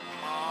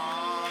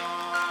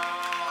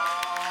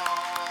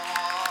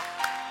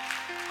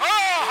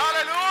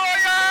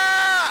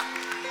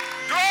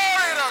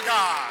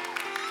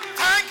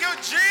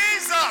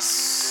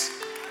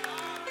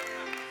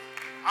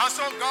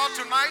So God,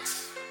 tonight,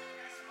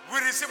 we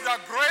receive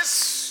that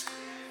grace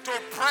to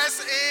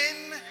press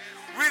in.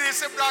 We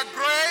receive that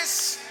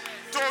grace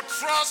to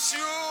trust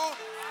you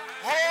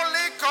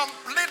wholly,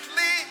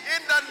 completely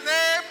in the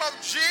name of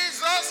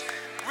Jesus.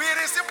 We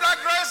receive that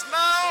grace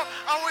now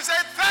and we say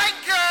thank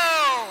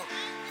you.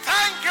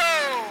 Thank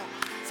you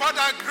for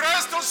the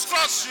grace to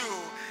trust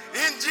you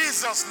in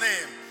Jesus'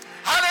 name.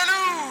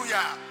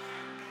 Hallelujah.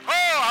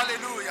 Oh,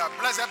 hallelujah.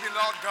 Blessed be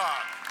Lord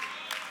God.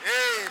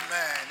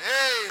 Amen.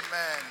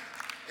 Amen.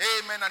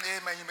 Amen and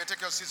amen. You may take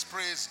your seats.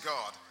 Praise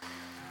God.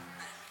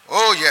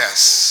 Oh,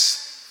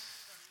 yes.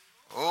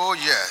 Oh,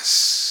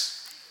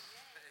 yes.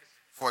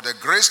 For the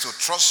grace to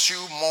trust you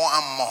more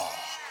and more.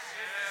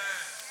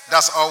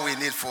 That's all we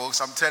need, folks.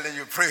 I'm telling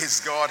you,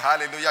 praise God.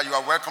 Hallelujah. You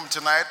are welcome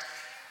tonight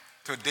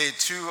to day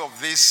 2 of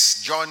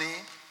this journey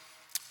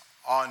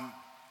on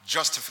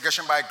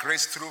justification by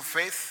grace through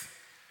faith.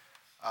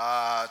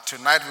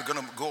 Tonight we're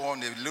going to go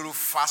on a little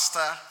faster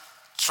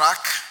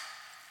track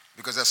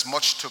because there's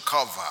much to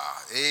cover.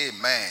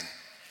 Amen.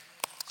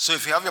 So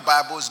if you have your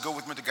Bibles, go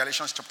with me to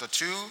Galatians chapter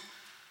 2.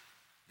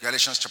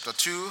 Galatians chapter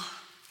 2.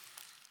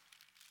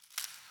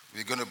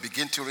 We're going to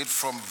begin to read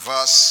from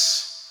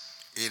verse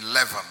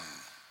 11.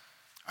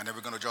 And then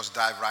we're going to just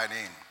dive right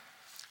in.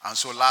 And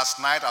so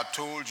last night I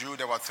told you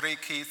there were 3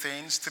 key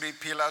things, 3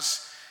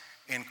 pillars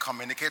in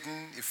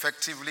communicating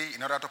effectively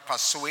in order to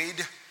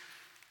persuade.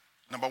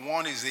 Number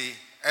 1 is the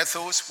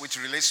ethos, which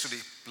relates to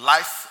the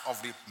life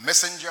of the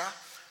messenger.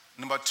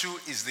 Number 2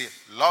 is the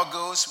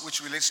logos,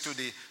 which relates to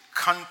the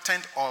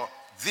content or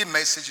the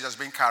message that's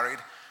being carried.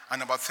 And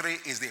number 3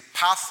 is the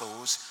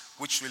pathos,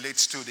 which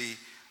relates to the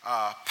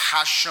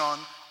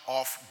passion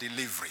of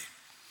delivery.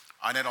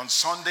 And then on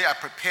Sunday, I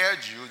prepared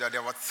you that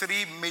there were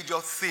 3 major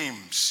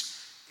themes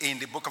in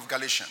the book of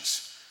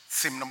Galatians.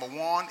 Theme number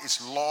 1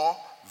 is law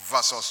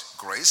versus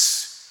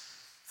grace.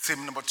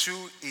 Theme number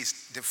 2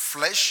 is the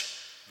flesh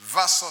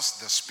versus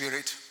the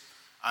spirit.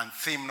 And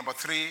theme number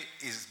 3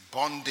 is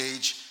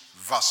bondage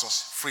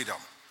versus freedom.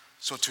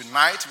 So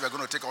tonight we are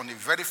going to take on the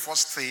very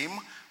first theme,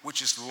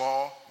 which is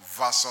law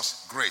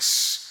versus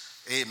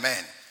grace.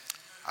 Amen.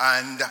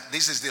 And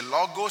this is the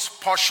logos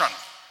portion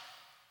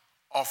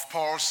of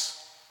Paul's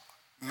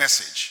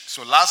message.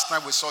 So last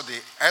night we saw the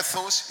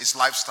ethos, his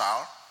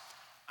lifestyle,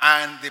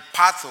 and the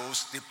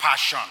pathos, the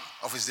passion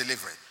of his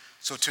delivery.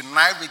 So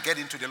tonight we get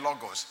into the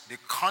logos, the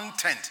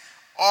content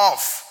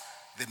of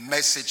the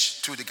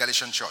message to the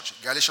Galatian church.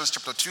 Galatians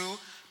chapter 2,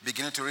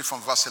 beginning to read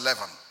from verse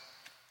 11.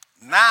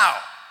 Now,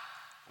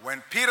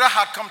 when Peter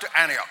had come to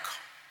Antioch,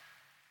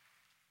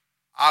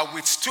 I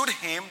withstood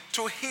him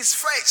to his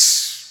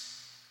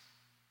face,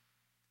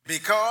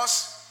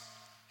 because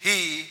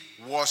he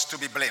was to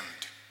be blamed.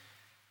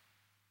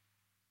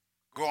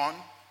 Go on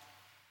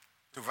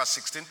to verse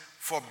 16.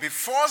 For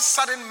before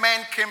certain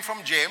men came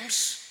from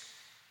James,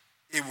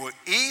 he would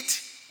eat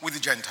with the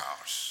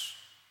Gentiles.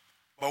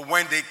 But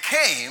when they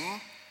came,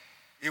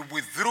 he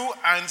withdrew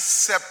and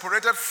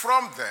separated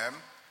from them,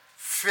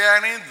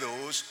 fearing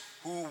those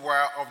who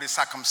were of the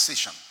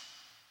circumcision.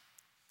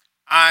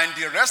 And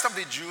the rest of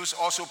the Jews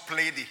also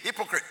played the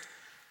hypocrite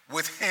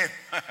with him,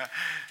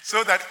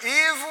 so that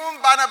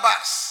even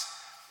Barnabas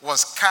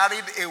was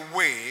carried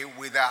away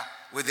with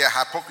their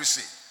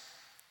hypocrisy.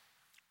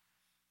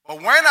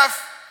 But when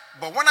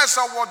I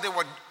saw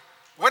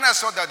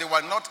that they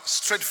were not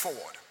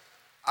straightforward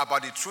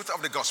about the truth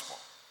of the gospel,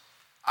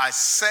 I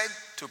said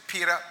to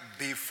Peter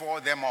before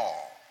them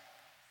all,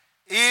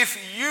 if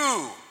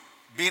you,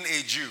 being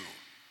a Jew,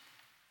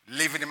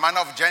 live in the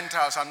manner of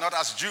Gentiles and not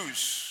as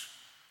Jews,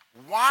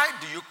 why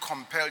do you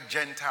compel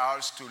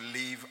Gentiles to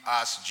live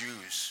as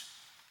Jews?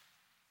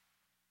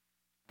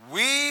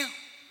 We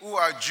who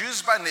are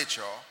Jews by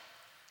nature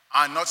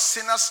are not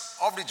sinners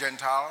of the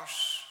Gentiles,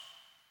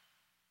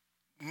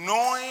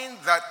 knowing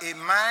that a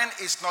man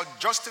is not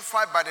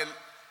justified by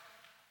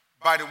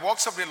the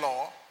works of the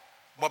law,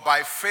 but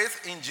by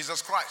faith in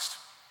Jesus Christ.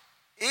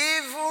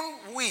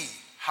 Even we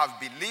have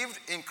believed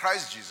in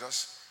Christ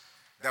Jesus,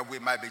 that we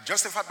might be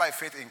justified by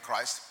faith in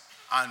Christ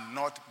and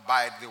not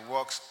by the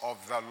works of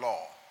the law.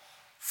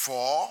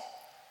 For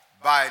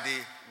by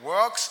the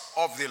works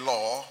of the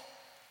law,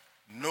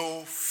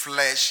 no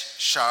flesh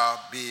shall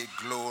be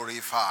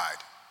glorified.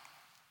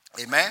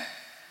 Amen?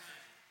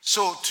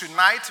 So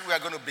tonight we are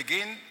going to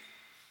begin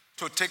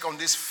to take on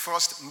this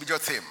first major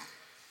theme,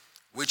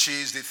 which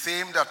is the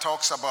theme that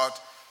talks about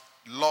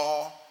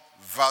law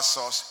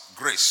versus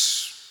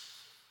grace.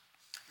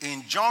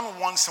 In John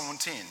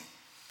 1:17,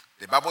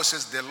 the Bible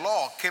says the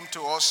law came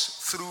to us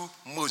through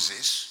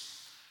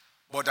Moses,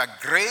 but that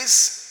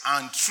grace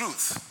and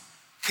truth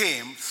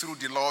came through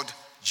the Lord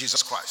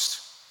Jesus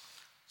Christ.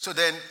 So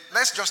then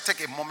let's just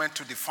take a moment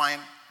to define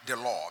the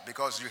law,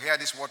 because you hear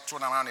this word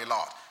thrown around a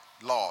lot.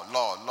 Law,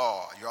 law,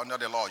 law. You're under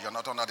the law, you're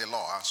not under the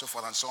law, and so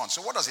forth and so on.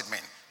 So what does it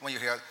mean when you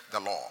hear the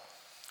law?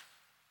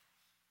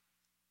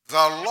 The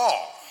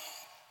law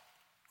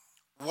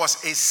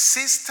was a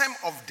system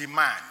of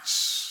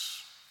demands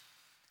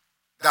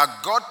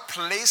that God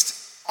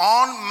placed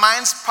on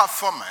man's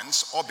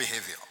performance or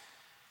behavior.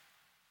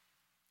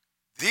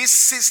 This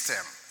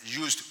system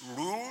used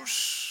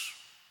rules,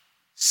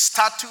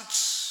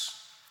 statutes,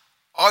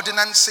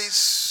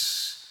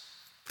 ordinances,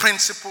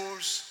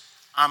 principles,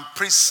 and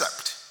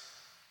precept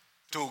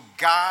to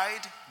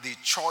guide the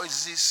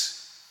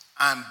choices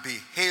and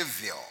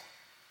behavior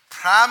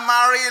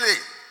primarily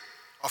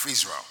of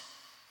Israel.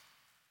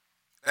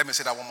 Let me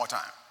say that one more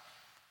time.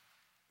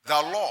 The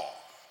law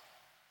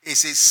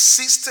is a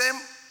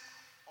system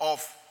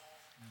of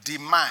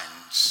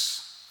demands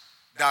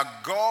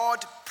that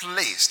God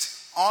placed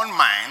on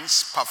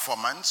man's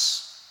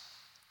performance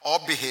or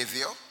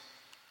behavior,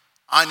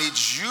 and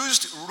it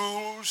used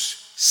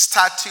rules,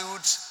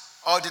 statutes,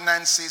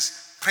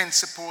 ordinances,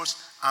 principles,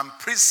 and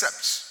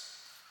precepts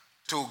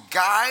to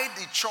guide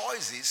the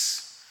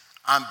choices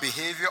and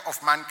behavior of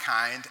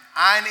mankind,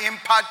 and in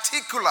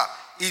particular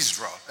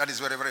Israel. That is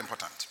very, very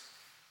important.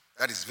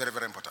 That is very,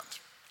 very important.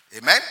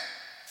 Amen?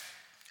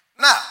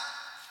 Now,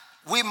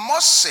 we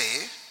must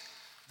say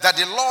that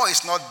the law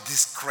is not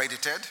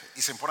discredited.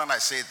 It's important I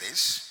say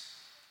this.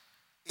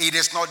 It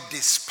is not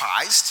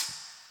despised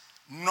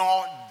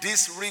nor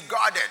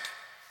disregarded.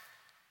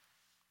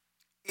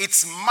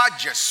 Its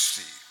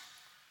majesty,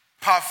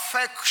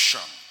 perfection,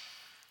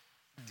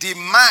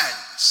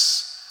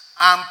 demands,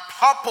 and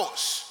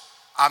purpose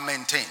are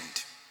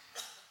maintained.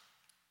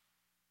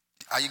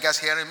 Are you guys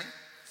hearing me?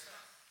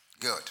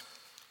 Good.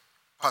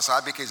 Pastor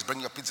Abike is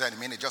bringing your pizza in a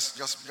minute. Just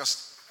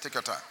take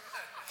your time.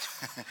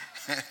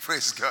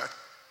 Praise God.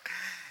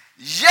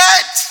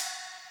 Yet,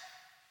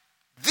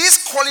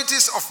 these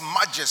qualities of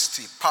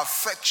majesty,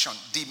 perfection,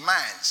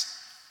 demands,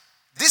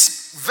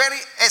 this very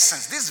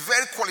essence, these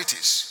very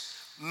qualities,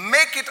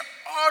 make it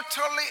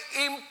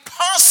utterly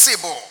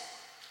impossible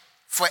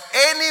for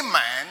any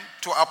man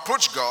to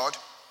approach God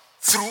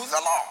through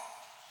the law.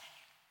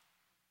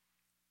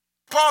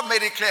 Paul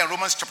made it clear in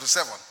Romans chapter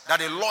 7 that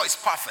the law is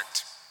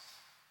perfect.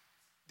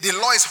 The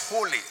law is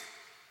holy.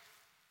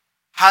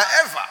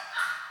 However,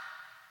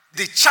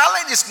 the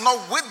challenge is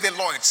not with the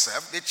law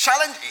itself. The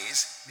challenge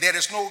is there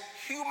is no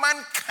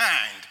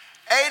humankind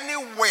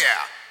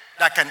anywhere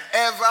that can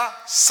ever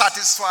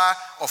satisfy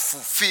or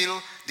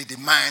fulfill the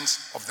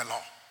demands of the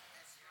law.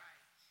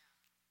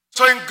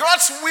 So in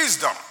God's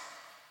wisdom,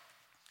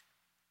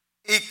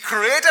 He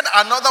created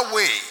another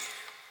way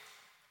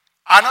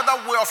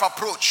of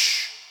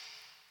approach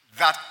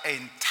that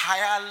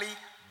entirely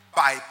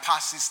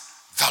bypasses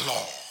the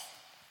law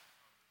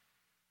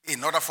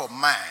in order for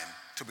man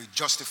to be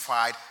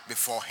justified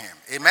before Him.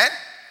 Amen?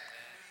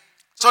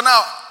 So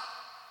now,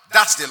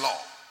 that's the law.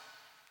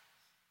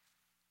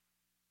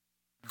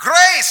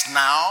 Grace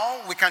now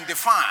we can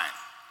define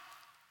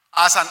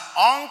as an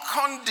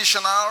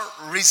unconditional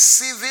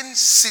receiving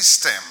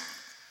system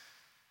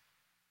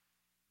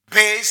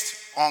based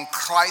on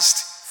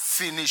Christ's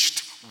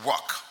finished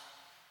work.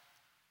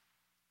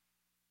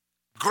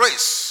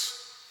 Grace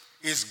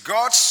is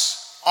God's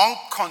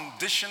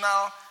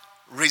unconditional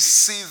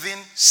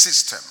receiving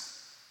system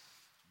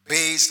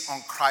based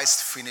on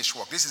Christ's finished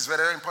work. This is very,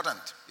 very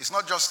important. It's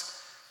not just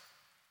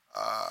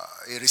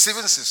a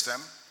receiving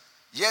system.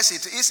 Yes,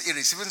 it is a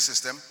receiving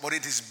system, but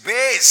it is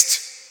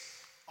based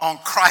on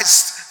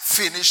Christ's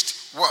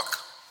finished work.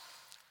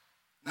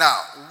 Now,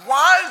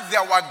 while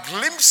there were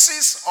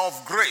glimpses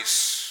of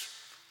grace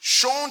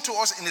shown to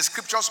us in the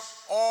scriptures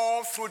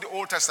all through the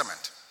Old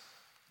Testament,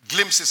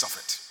 glimpses of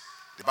it.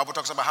 The Bible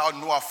talks about how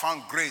Noah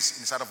found grace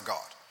in the sight of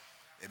God.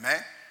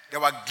 Amen? There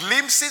were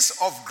glimpses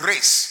of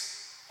grace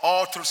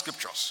all through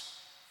scriptures.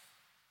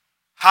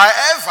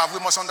 However, we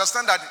must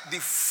understand that the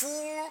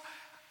full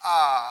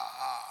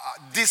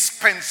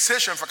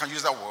dispensation, if I can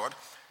use that word,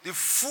 the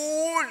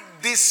full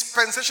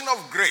dispensation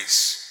of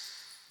grace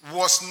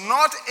was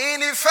not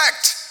in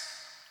effect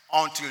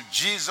until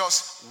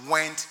Jesus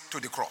went to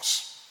the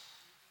cross.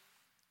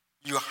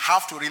 You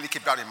have to really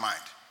keep that in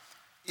mind.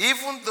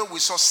 Even though we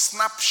saw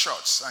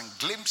snapshots and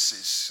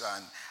glimpses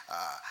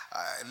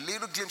and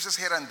little glimpses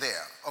here and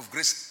there of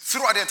grace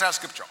throughout the entire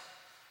scripture,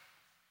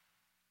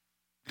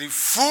 the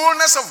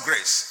fullness of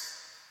grace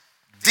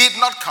did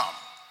not come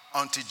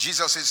until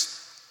Jesus'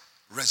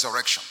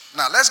 resurrection.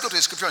 Now, let's go to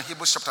the scripture in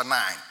Hebrews chapter 9,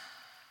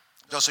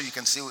 just so you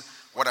can see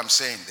what I'm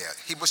saying there.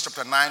 Hebrews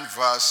chapter 9,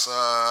 verse,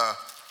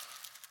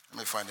 let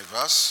me find the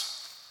verse.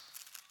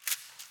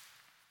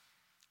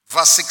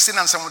 Verse 16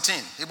 and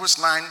 17. Hebrews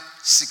 9,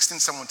 16,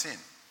 17.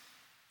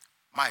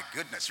 My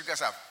goodness, you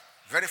guys are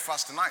very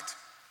fast tonight.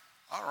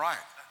 All right.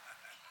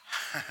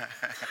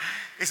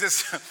 It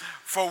says,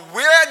 for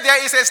where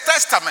there is a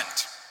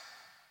testament,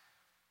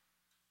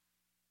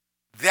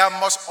 there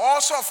must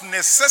also of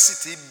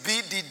necessity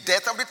be the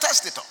death of the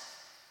testator.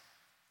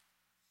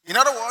 In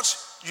other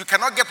words, you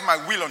cannot get my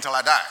will until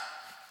I die.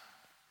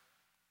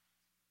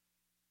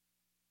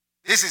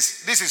 This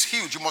is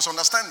huge. You must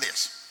understand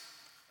this.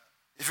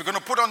 If you're going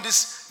to put on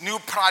this new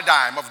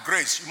paradigm of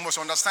grace, you must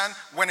understand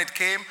when it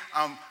came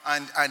and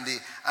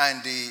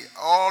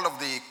all of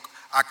the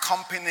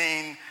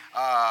accompanying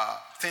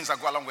things that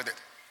go along with it.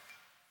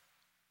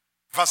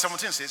 Verse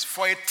 17 says,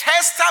 for a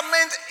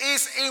testament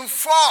is in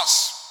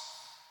force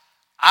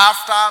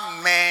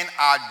after men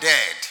are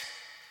dead.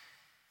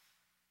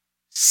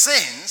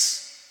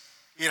 since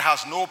it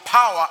has no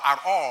power at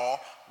all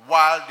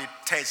while the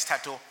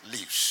testator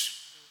lives.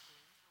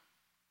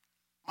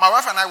 My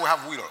wife and I will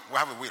have a will. We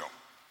have a will.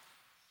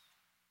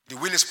 The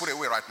will is put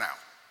away right now.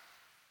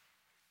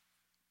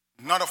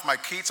 None of my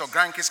kids or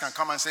grandkids can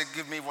come and say,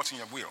 give me what's in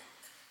your will.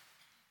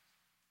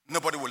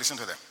 Nobody will listen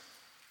to them.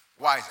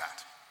 Why is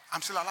that?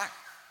 I'm still alive.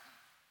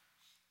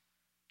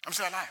 I'm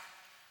still alive.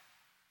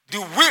 The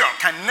will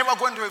can never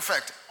go into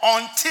effect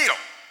until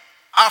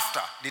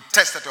after the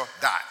testator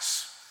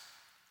dies.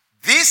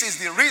 This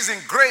is the reason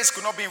grace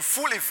could not be in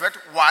full effect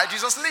while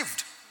Jesus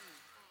lived.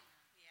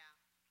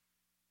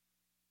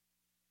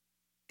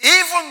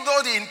 Even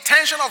though the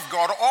intention of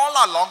God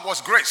all along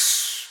was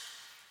grace.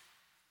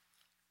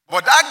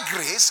 But that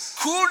grace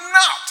could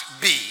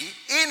not be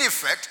in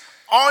effect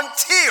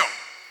until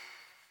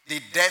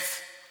the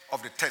death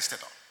of the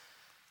testator.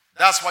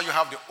 That's why you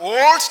have the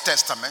Old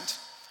Testament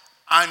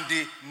and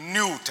the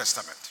New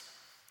Testament.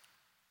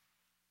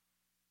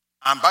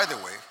 And by the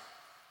way,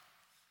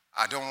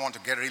 I don't want to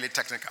get really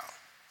technical.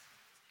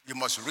 You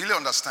must really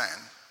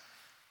understand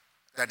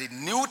that the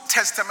New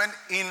Testament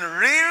in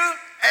real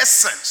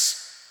essence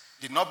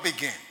did not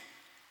begin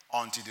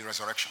until the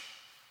resurrection.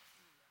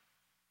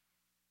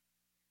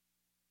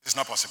 It's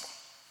not possible.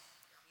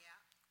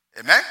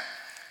 Yeah. Amen?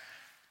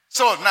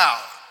 So now,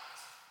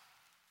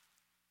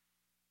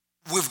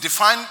 we've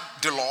defined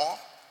the law,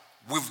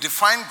 we've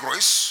defined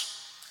grace,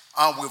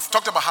 and we've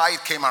talked about how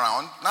it came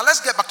around. Now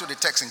let's get back to the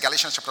text in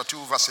Galatians chapter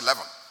 2, verse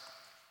 11.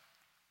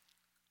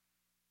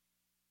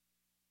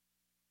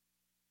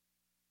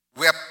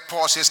 Where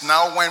Paul says,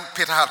 now when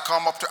Peter had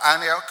come up to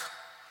Antioch,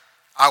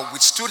 I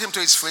withstood him to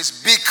his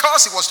face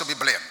because he was to be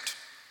blamed.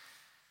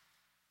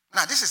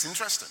 Now this is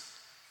interesting.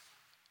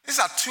 These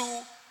are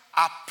two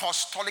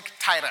apostolic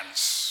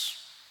tyrants.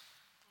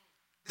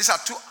 These are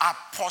two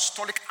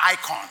apostolic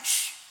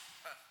icons.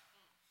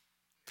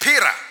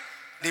 Peter,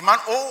 the man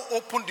who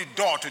opened the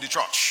door to the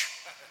church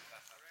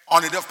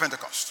on the day of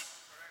Pentecost.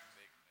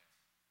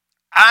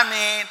 I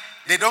mean,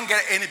 they don't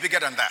get any bigger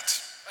than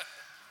that.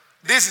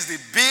 This is the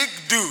big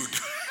dude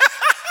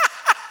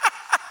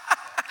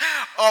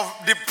of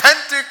the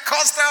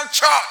Pentecostal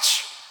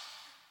church.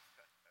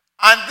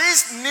 And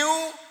this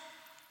new,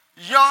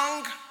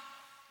 young,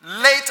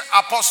 late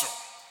apostle,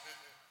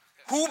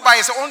 who by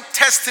his own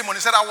testimony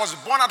said, I was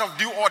born out of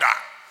due order,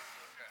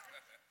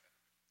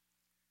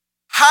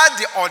 had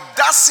the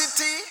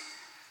audacity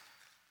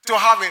to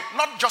have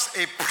not just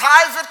a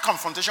private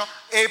confrontation,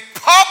 a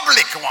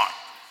public one,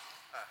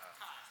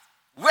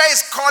 where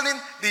he's calling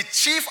the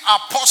chief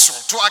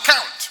apostle to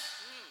account.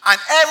 And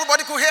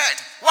everybody could hear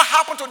it. What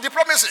happened to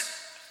diplomacy?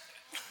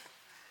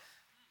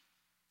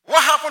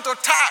 What happened to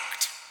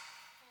tact?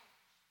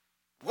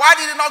 Why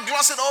did he not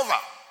gloss it over?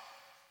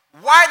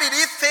 Why did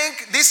he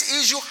think this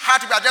issue had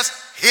to be addressed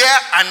here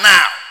and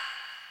now?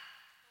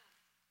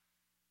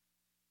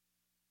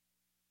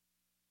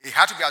 It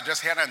had to be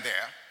addressed here and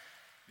there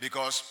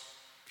because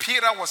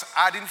Peter was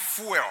adding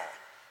fuel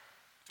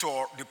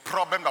to the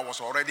problem that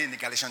was already in the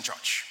Galatian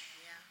church.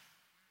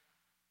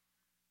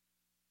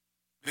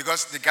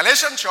 Because the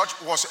Galatian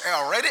church was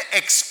already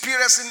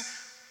experiencing,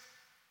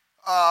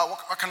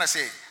 what can I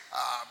say,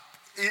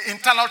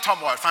 internal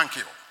turmoil, thank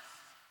you.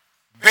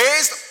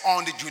 Based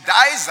on the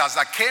Judaizers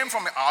that came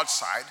from the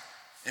outside.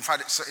 In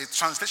fact, a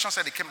translation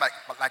said they came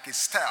like a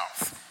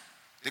stealth.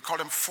 They call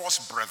them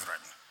false brethren.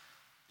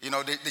 You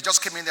know, they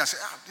just came in there and said,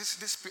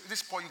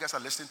 this Paul you guys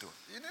are listening to,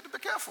 you need to be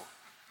careful.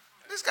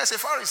 This guy's a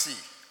Pharisee.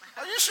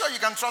 Are you sure you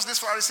can trust this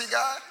Pharisee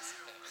guy?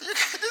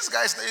 This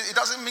guy, it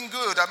doesn't mean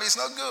good. I mean, it's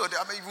not good.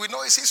 I mean, we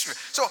know his history.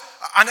 So,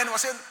 and then he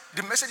was saying,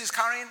 the message is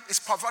carrying is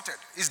perverted,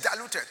 is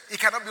diluted. It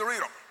cannot be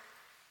real.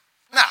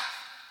 Now,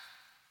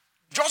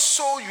 just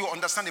so you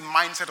understand the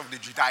mindset of the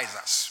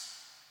Judaizers,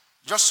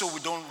 just so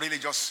we don't really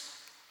just,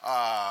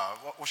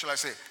 what shall I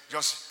say,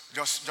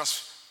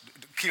 just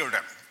kill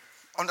them.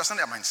 Understand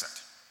their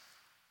mindset.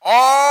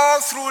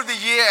 All through the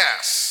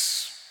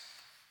years,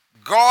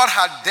 God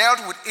had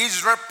dealt with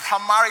Israel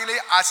primarily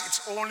as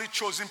its only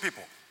chosen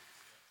people.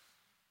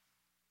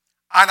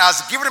 And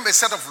has given them a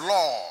set of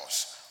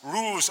laws,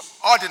 rules,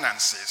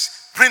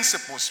 ordinances,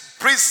 principles,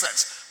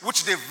 precepts,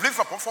 which they've lived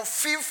upon for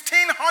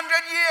 1,500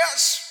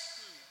 years.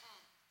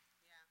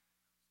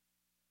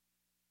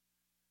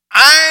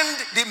 And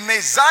the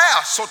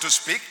Messiah, so to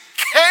speak,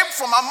 came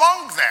from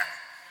among them.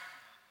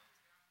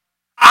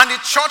 And the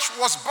church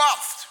was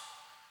birthed.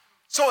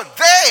 So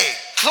they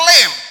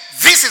claim,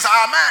 this is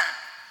our man.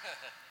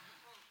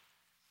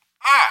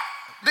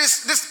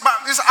 This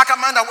Aka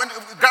man that went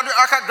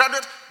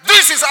graduate,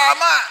 this is our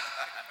man.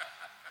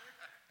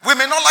 We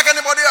may not like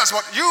anybody else,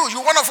 but you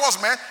one of us,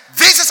 man,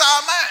 this is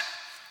our man.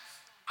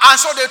 And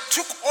so they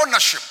took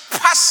ownership,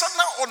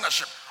 personal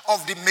ownership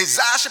of the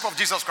Messiahship of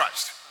Jesus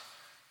Christ.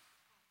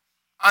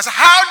 And so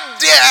how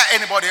dare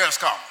anybody else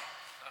come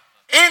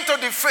into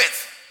the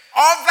faith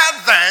other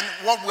than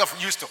what we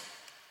are used to?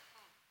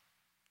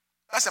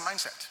 That's the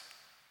mindset.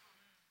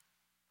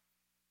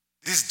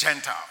 These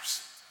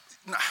Gentiles.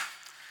 Now,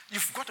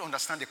 you've got to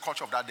understand the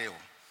culture of that day.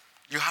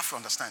 You have to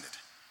understand it.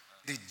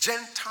 The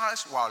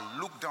Gentiles were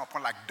looked down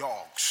upon like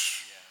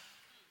dogs.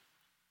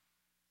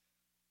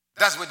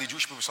 That's where the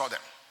Jewish people saw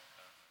them.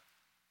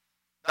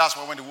 That's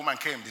why when the woman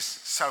came, this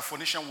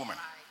Syrophoenician woman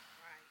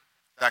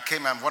that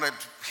came and wanted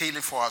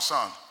healing for her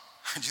son,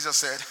 Jesus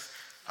said,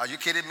 "Are you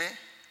kidding me?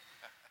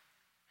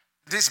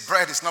 This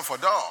bread is not for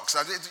dogs."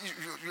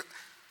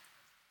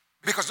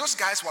 Because those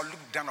guys were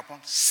looked down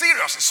upon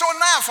seriously. So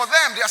now for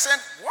them, they are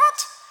saying,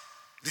 "What?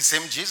 The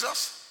same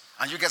Jesus?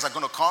 And you guys are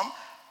going to come?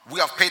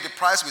 We have paid the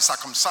price. We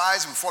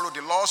circumcise. We follow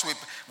the laws.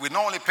 We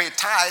not only pay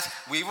tithe,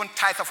 we even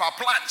tithe of our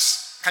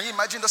plants." Can you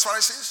imagine those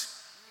Pharisees?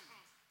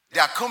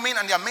 They are coming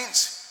and their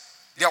means.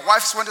 Their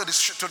wives went to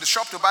the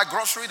shop to buy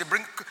grocery. They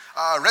bring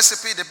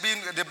recipe.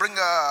 They bring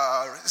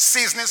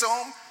seasonings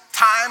home.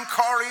 Thyme,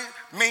 curry,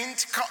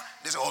 mint.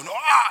 They say, "Oh no,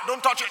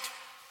 don't touch it.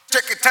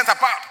 Take it 10th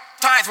apart.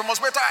 Tithe, we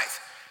must pay tithe."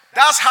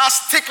 That's how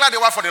stickler they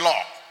were for the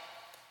law.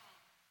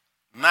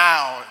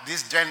 Now,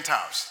 these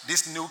Gentiles,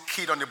 this new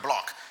kid on the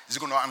block, is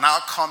going to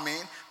now come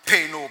in,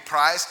 pay no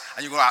price,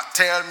 and you're going to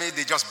tell me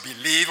they just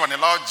believe on the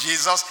Lord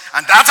Jesus,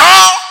 and that's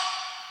all?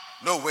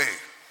 No way.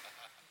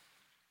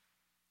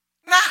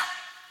 Now,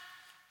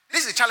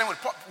 this is a challenge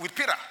with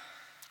Peter.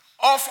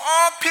 Of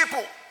all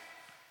people,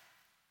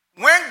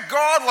 when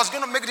God was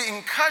going to make the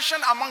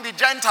incursion among the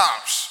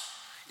Gentiles,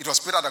 it was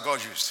Peter that God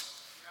used.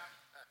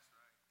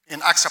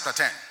 In Acts chapter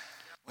 10,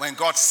 when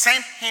God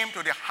sent him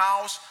to the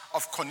house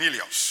of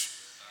Cornelius,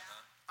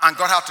 and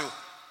God had to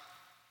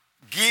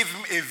give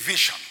him a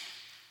vision,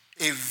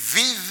 a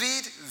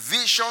vivid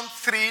vision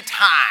 3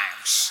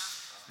 times.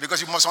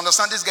 Because you must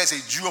understand, this guy is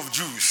a Jew of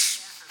Jews.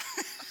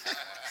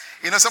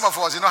 Some of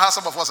us, how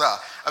some of us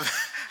are.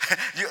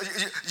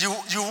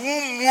 You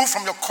won't move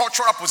from your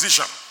cultural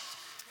position.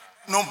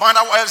 No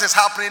matter what else is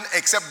happening,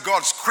 except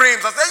God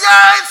screams and says,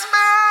 "Yeah, it's me!"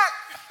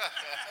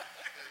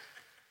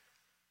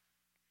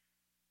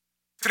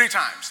 3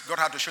 times, God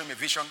had to show him a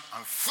vision,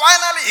 and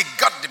finally he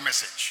got the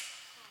message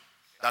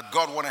that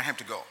God wanted him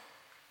to go.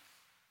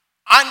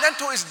 And then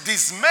to his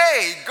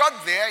dismay, he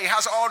got there. He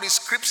has all the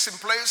scripts in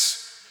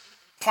place.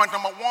 Point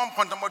number 1,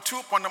 point number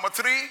 2, point number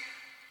 3.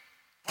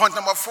 Point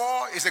number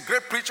 4 is a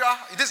great preacher.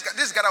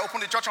 This guy that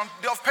opened the church on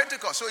the day of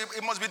Pentecost, so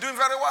he must be doing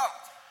very well.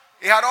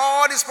 He had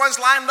all these points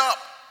lined up.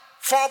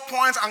 4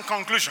 points and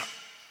conclusion.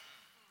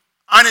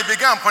 And he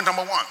began point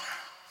number 1.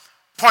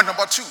 Point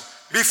number 2.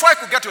 Before he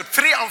could get to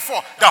 3 and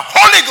 4, the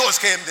Holy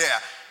Ghost came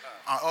there.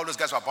 And all those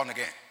guys were born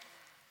again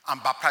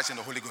and baptized in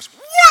the Holy Ghost.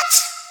 What?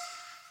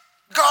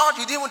 God,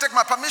 you didn't even take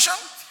my permission?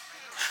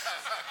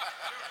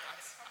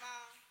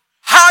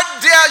 How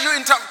dare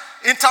you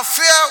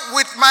interfere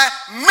with my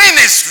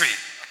ministry?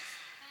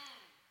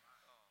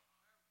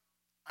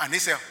 And he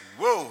said,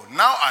 "Whoa,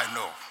 now I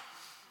know.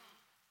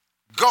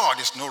 God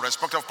is no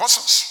respecter of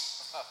persons."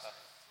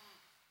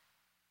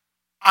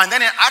 And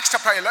then in Acts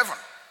chapter 11,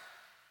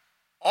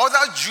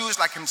 other Jews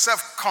like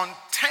himself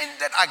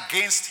contended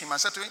against him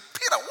and said to him,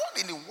 "Peter, what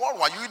in the world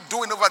were you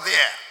doing over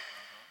there?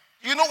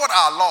 You know what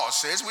our law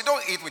says. We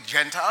don't eat with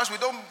Gentiles. We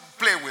don't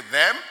play with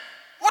them.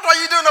 What are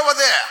you doing over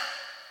there?"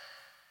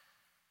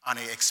 And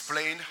he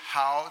explained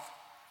how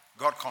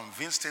God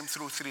convinced him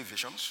through 3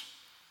 visions,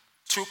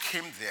 took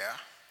him there,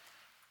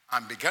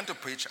 and began to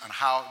preach, and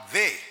how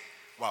they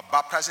were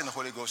baptized in the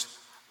Holy Ghost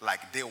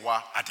like they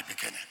were at the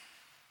beginning.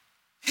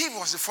 He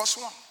was the first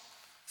one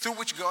through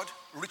which God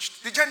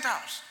reached the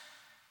Gentiles.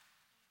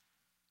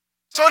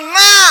 So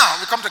now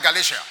we come to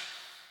Galatia.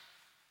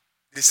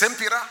 The same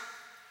Peter,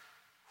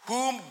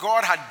 whom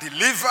God had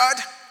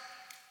delivered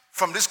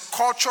from this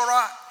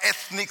cultural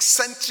ethnic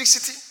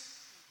centricity,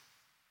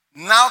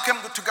 now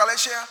came to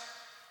Galatia,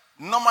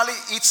 normally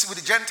eats with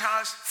the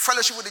Gentiles,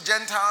 fellowship with the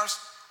Gentiles,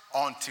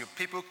 until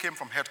people came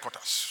from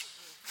headquarters.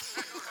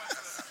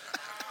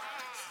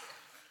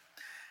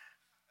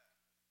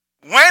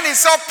 When he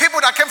saw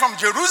people that came from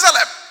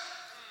Jerusalem,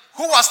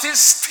 who were still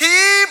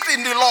steeped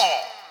in the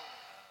law,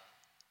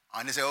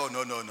 and he said, "Oh,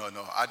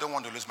 no, I don't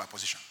want to lose my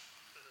position.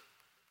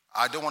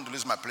 I don't want to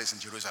lose my place in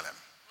Jerusalem.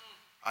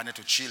 I need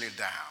to chill it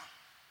down."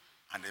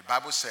 And the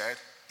Bible said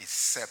he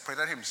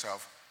separated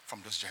himself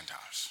from those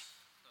Gentiles.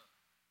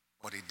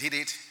 But he did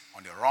it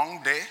on the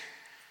wrong day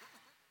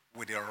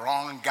with the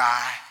wrong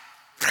guy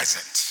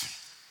present.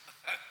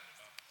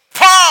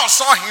 Paul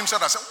saw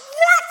himself and said,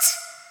 "What?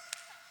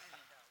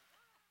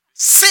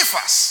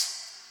 Cephas,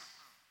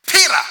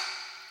 Peter,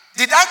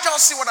 did I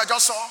just see what I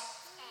just saw?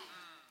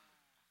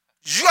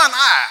 You and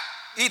I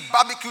eat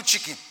barbecue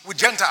chicken with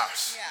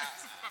Gentiles. Yeah.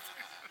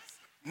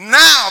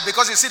 Now,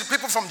 because you see the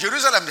people from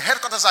Jerusalem, the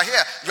headquarters are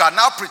here, you are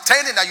now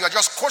pretending that you are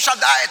just kosher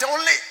diet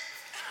only.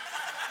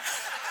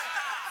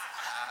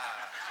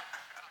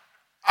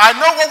 I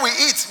know what we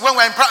eat when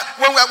we're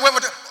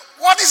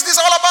what is this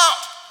all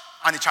about?"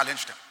 And he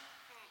challenged them.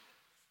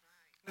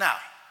 Now,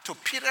 to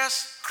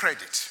Peter's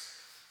credit,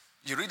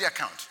 you read the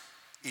account,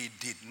 he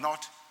did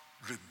not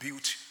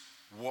rebuke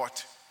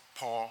what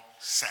Paul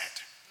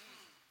said.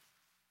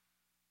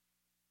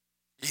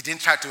 He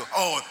didn't try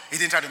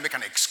to make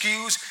an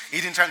excuse.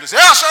 He didn't try to say,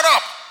 "Shut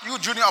up, you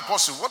junior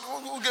apostle.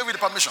 Who gave you the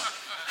permission?"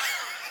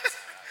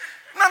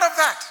 None of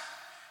that.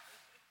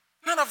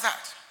 None of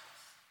that.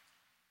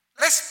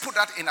 Let's put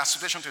that in our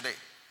situation today.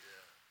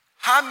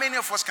 How many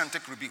of us can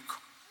take rebuke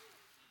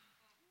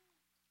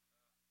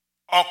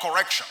or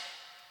correction,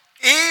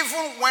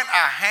 even when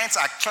our hands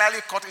are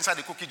clearly caught inside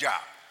the cookie jar,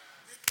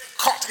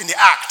 caught in the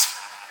act?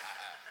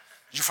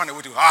 You find a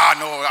way to, no,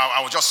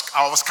 I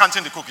was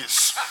counting the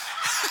cookies.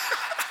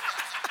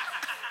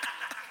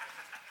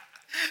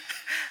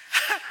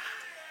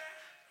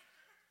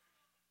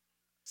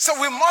 So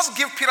we must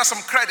give Peter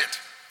some credit.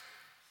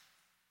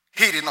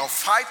 He did not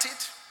fight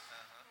it.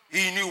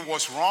 He knew what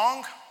was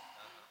wrong.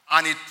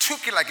 And he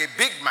took it like a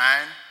big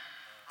man.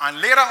 And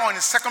later on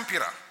in 2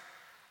 Peter,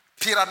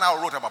 Peter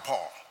now wrote about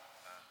Paul.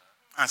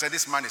 And said,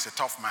 this man is a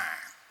tough man.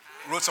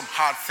 Wrote some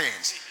hard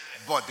things.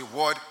 But the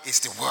word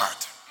is the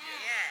word.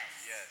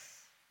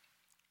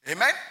 Yes.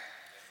 Amen?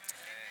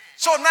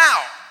 So now,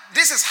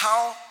 this is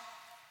how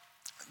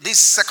this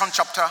second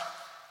chapter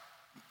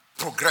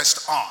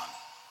progressed on.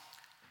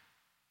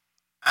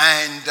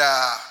 And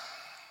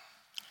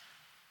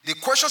the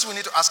questions we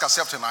need to ask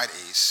ourselves tonight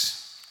is,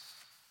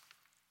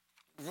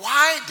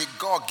 why did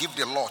God give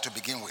the law to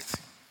begin with?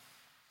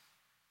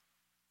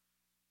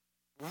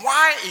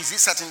 Why is he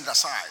setting it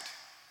aside?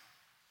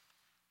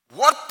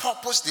 What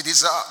purpose did it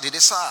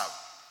serve?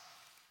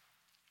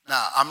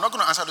 Now, I'm not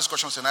going to answer those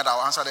questions tonight.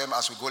 I'll answer them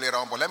as we go later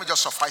on. But let me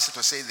just suffice it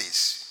to say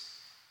this.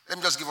 Let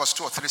me just give us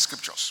 2 or 3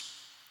 scriptures.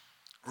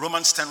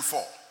 Romans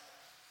 10:4.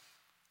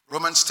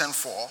 Romans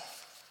 10:4.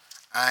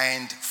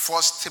 And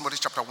 1 Timothy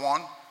chapter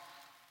 1,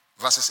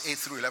 verses 8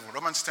 through 11.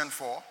 Romans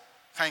 10:4.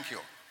 Thank you.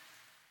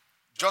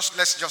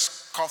 Let's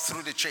just cut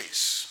through the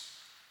chase.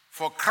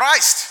 For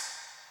Christ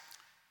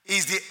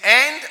is the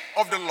end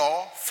of the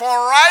law for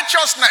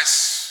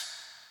righteousness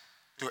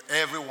to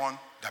everyone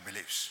that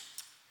believes.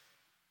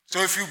 So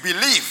if you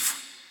believe,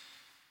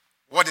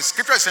 what the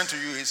scripture is saying to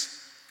you is,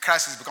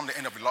 Christ has become the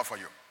end of the law for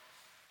you.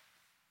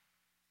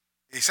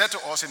 He said to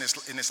us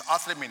in his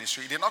earthly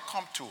ministry, he did not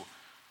come to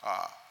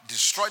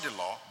destroy the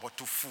law, but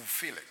to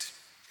fulfill it.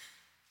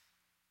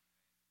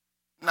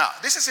 Now,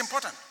 this is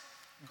important.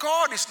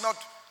 God is not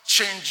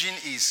changing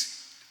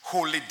his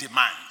holy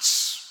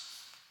demands.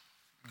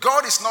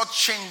 God is not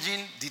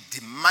changing the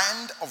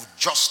demand of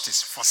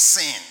justice for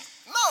sin.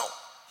 No.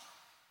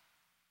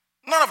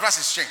 None of that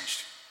has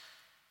changed.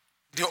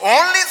 The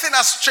only thing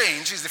that's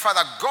changed is the fact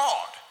that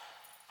God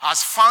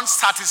has found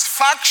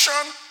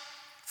satisfaction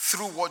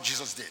through what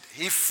Jesus did.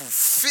 He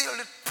fulfilled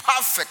it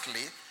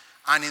perfectly,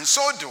 and in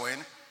so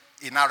doing,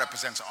 he now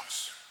represents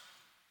us.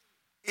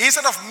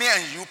 Instead of me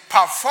and you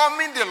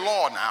performing the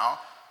law now,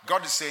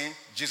 God is saying,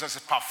 Jesus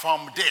has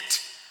performed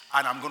it,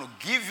 and I'm going to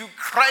give you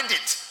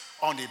credit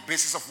on the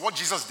basis of what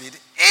Jesus did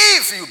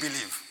if you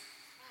believe.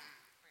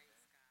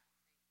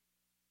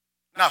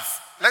 Now,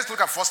 let's look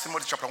at 1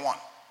 Timothy chapter 1,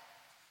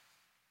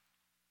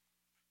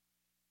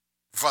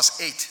 verse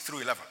 8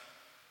 through 11.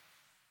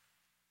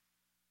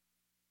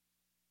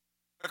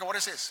 Look at what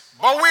it says.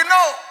 But we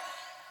know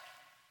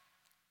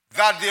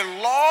that the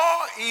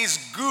law is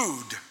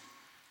good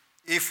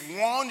if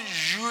one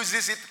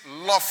uses it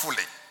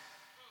lawfully.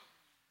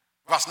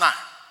 Verse 9.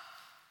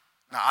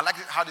 Now, I like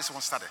how this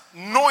one started.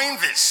 Knowing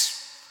this.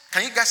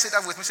 Can you guys say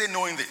that with me? Say,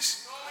 knowing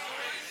this.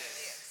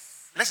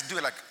 Let's do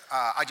it like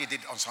RJ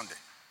did on Sunday.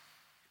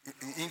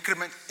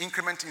 Increment in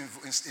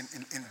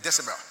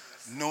decibel.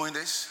 Knowing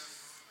this.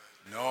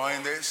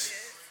 Knowing this.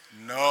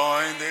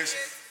 Knowing this.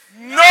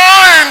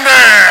 Knowing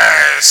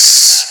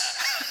this.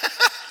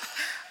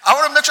 I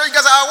want to make sure you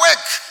guys are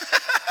awake.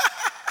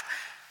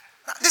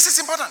 This is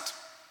important.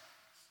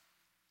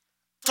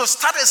 To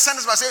start a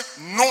sentence by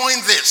saying,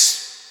 knowing this.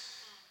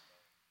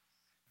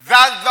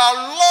 That the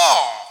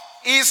law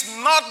is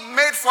not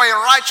made for a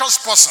righteous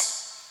person.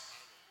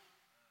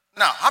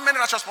 Now, how many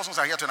righteous persons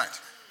are here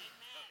tonight?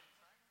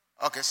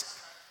 Okay.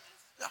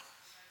 Yeah.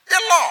 The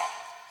law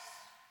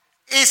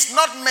is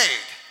not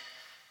made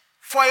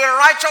for a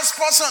righteous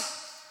person.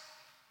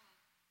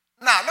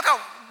 Now, look how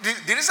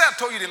the reason I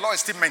told you the law is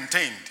still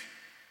maintained.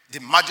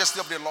 The majesty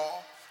of the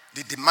law,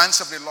 the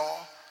demands of the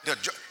law,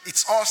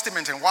 it's all still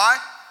maintained. Why?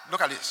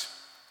 Look at this.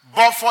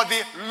 But for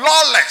the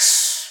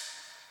lawless,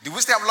 do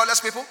we still have lawless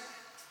people?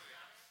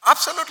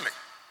 Absolutely.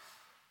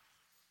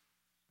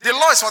 The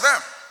law is for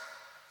them.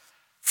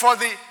 For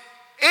the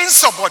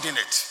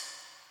insubordinate,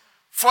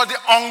 for the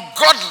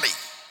ungodly,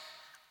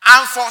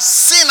 and for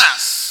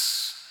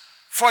sinners,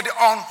 for the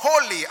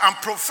unholy and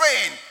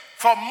profane,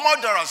 for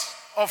murderers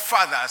of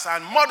fathers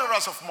and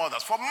murderers of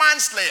mothers, for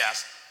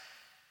manslayers,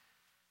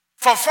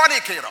 for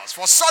fornicators,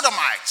 for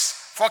sodomites,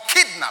 for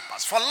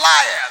kidnappers, for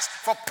liars,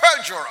 for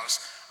perjurers,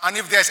 and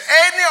if there's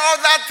any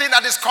other thing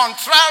that is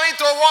contrary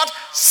to what?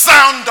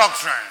 Sound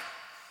doctrine.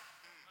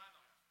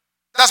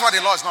 That's why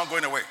the law is not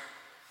going away.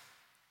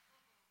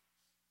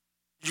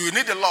 You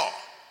need the law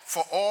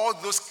for all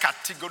those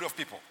category of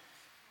people.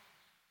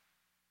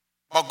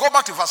 But go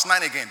back to verse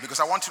 9 again,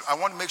 because I want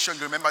to make sure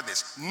you remember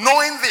this.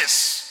 Knowing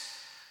this,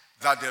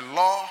 that the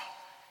law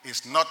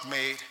is not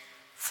made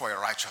for a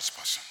righteous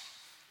person.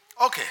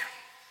 Okay.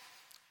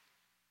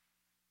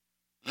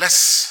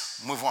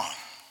 Let's move on.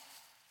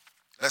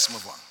 Let's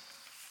move on.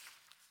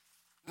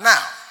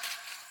 Now,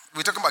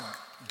 we're talking about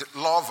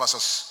law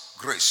versus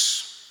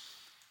grace.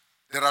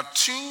 There are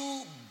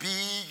two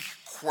big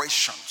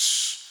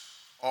questions,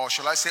 or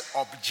shall I say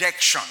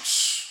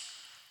objections,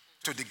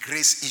 to the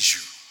grace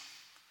issue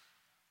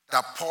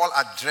that Paul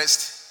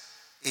addressed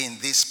in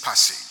this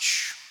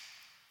passage.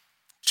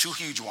 Two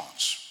huge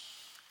ones.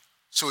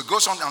 So it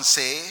goes on and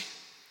say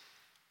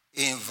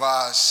in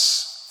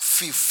verse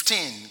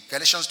 15,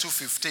 Galatians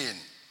 2:15,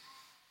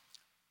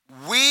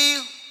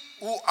 we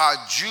who are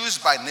Jews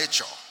by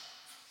nature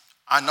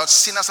are not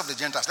sinners of the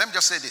Gentiles. Let me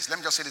just say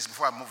this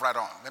before I move right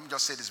on. Let me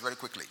just say this very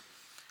quickly.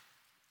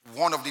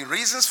 One of the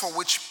reasons for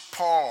which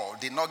Paul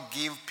did not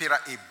give Peter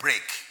a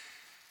break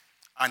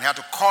and he had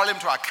to call him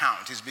to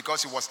account is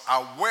because he was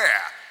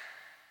aware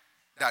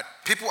that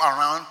people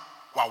around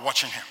were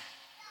watching him.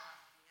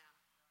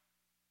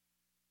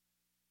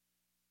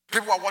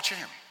 People were watching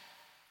him.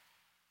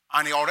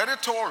 And he already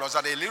told us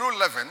that a little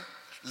leaven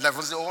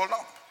levels the whole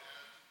lump.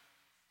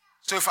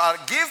 So if I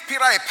give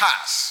Peter a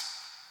pass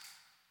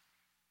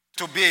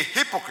to be a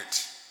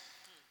hypocrite,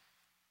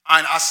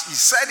 and as he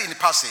said in the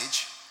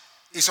passage,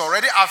 it's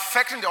already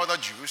affecting the other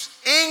Jews,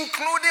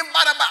 including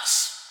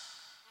Barnabas.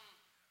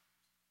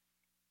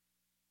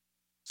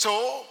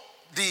 So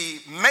the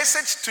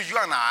message to you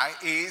and I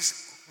is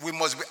we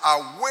must be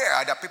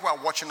aware that people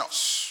are watching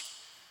us.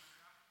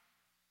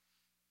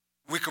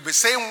 We could be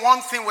saying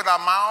one thing with our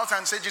mouth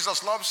and say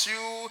Jesus loves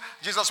you,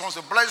 Jesus wants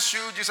to bless you,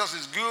 Jesus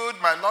is good,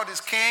 my Lord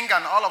is king,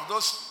 and all of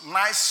those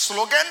nice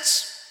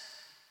slogans.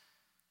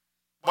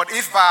 But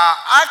if by our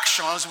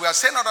actions we are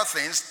saying other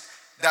things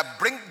that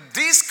bring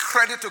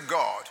discredit to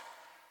God,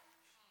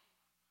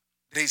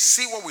 they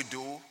see what we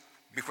do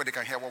before they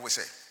can hear what we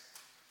say.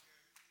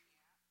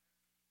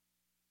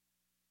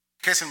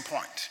 Case in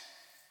point,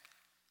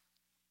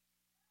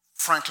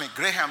 Franklin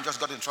Graham just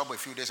got in trouble a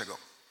few days ago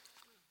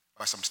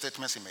by some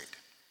statements he made.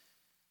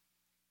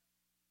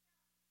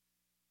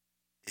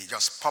 He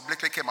just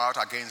publicly came out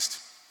against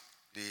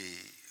the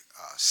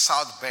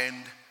South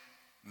Bend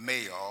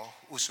mayor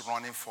who's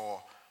running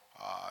for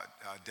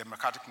a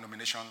Democratic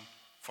nomination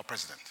for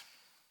president.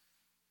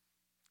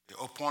 He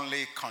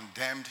openly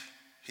condemned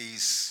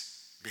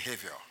his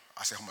behavior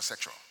as a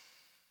homosexual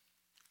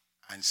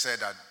and said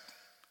that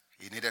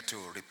he needed to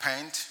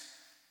repent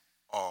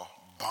or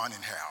burn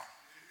in hell.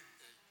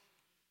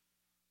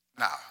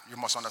 Now, you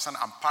must understand,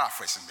 I'm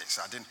paraphrasing this.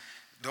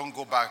 Don't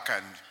go back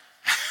and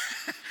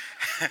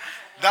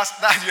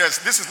yes,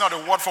 this is not a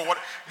word for word.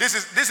 This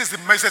is the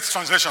message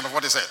translation of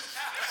what he said.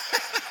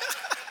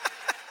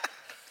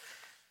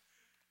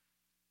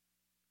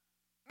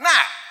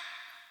 Now,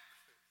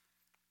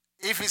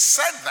 if he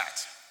said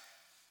that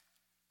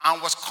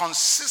and was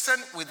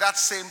consistent with that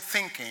same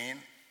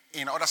thinking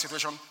in other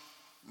situations,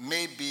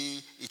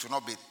 maybe it will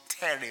not be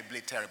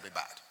terribly, terribly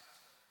bad.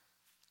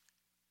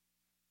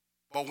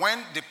 But when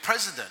the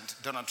president,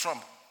 Donald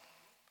Trump,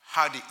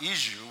 had the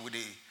issue with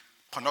the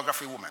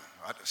pornography woman,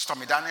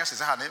 Stormy Daniels, is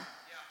that her name?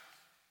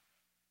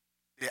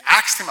 Yeah. They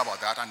asked him about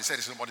that and he said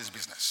it's nobody's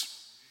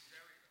business.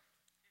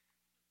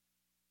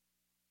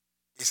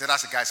 He said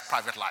that's the guy's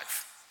private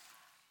life.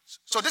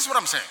 So this is what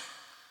I'm saying.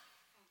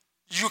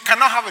 You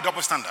cannot have a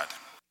double standard.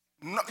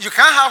 No, you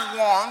can't have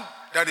one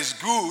that is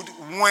good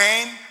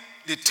when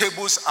the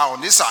tables are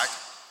on this side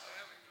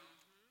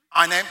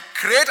and then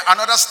create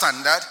another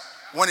standard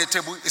when the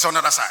table is on the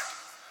other side.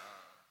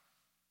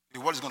 The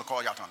world is going to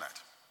call you out on that.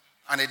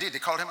 And they did. They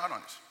called him out on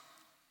it.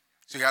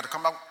 So he had to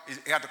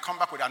come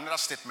back with another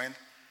statement,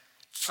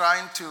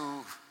 trying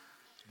to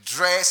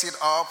dress it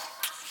up.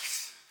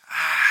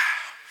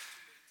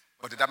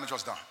 But the damage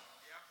was done.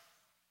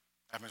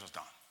 Damage was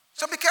done.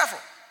 So be careful.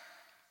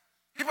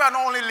 People are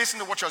not only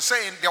listening to what you're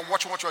saying, they're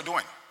watching what you're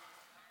doing.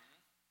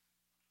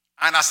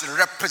 And as the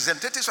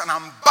representatives and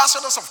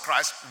ambassadors of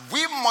Christ,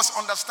 we must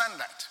understand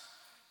that.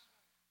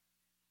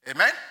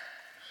 Amen?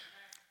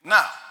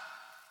 Now,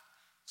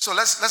 so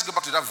let's go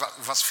back to that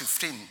verse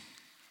 15,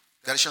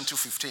 Galatians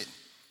 2:15.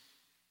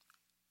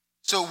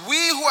 So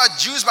we who are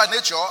Jews by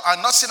nature are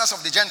not sinners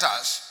of the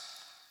Gentiles,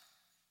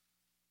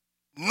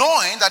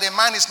 knowing that a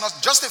man is not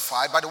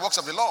justified by the works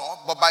of the law,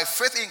 but by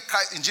faith in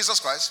Christ, in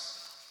Jesus Christ.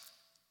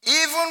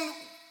 Even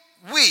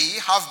we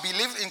have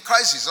believed in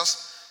Christ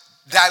Jesus,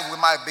 that we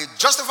might be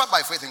justified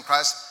by faith in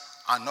Christ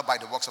and not by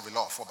the works of the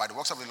law. For by the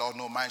works of the law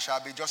no man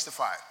shall be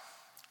justified.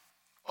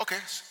 Okay,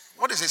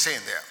 what is he saying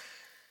there?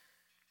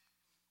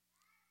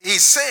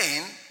 He's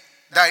saying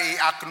that he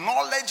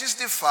acknowledges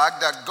the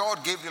fact that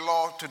God gave the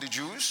law to the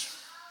Jews,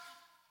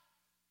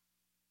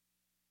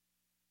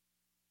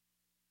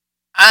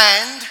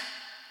 and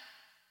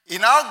he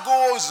now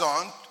goes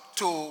on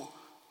to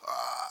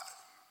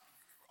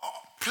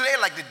play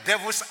like the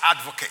devil's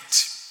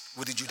advocate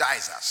with the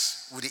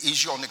Judaizers, with the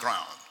issue on the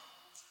ground.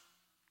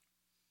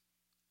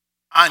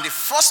 And the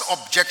first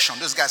objection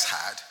those guys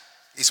had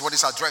is what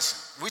he's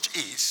addressing, which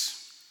is,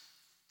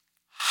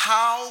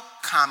 how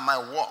can my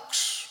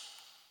works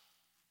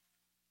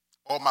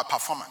or my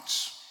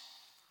performance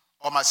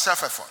or my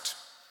self-effort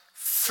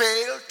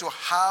fail to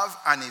have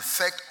an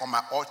effect on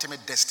my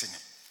ultimate destiny?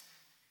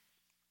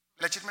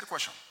 Legitimate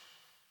question.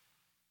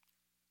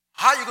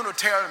 are you going to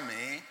tell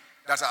me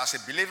that as a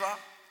believer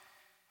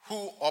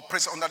who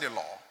operates under the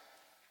law,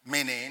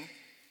 meaning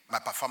my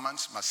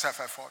performance, my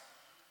self-effort,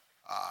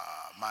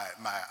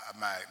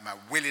 my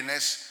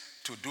willingness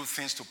to do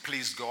things to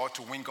please God,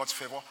 to win God's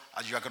favor,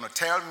 and you are going to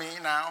tell me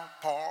now,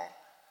 Paul,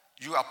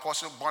 you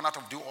apostle born out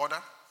of due order,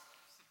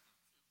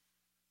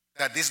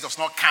 that this does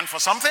not count for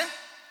something?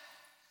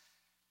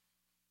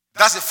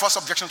 That's the first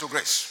objection to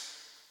grace.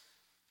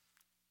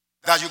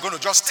 That you're going to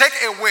just take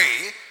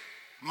away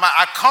my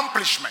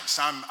accomplishments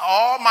and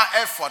all my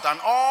effort and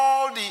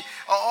all the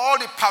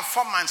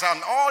performance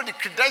and all the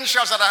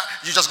credentials that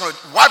you're just going to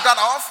wipe that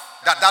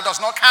off? That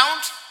does not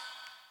count?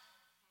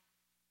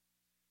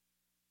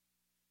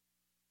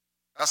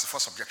 That's the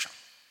first objection.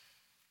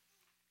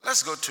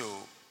 Let's go to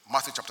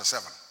Matthew chapter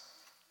 7.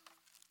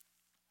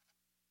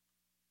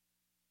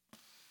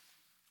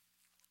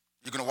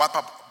 You're going to wipe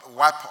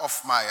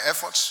off my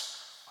efforts?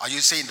 Are you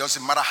saying it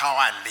doesn't matter how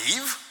I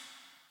live?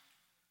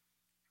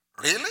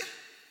 Really?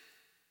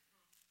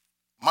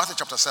 Matthew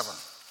chapter 7.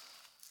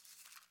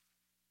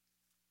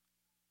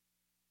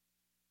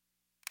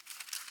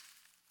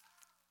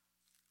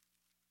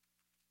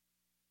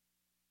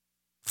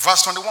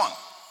 Verse 21.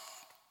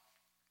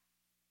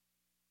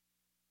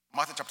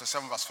 Matthew chapter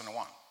 7, verse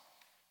 21.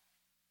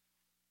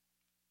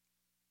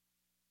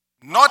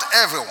 Not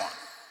everyone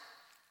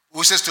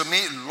who says to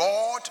me,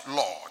 Lord,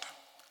 Lord,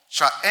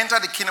 shall enter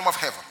the kingdom of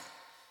heaven,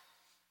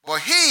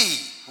 but he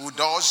who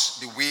does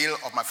the will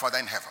of my Father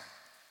in heaven.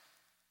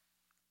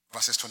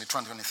 Verses 22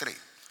 and 23.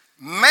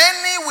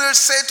 Many will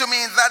say to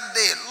me in that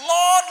day,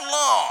 Lord,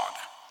 Lord,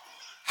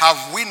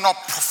 have we not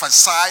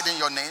prophesied in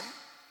your name,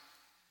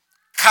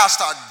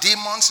 cast out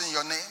demons in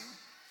your name,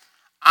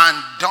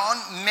 and done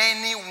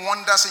many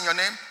wonders in your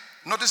name?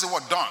 Notice the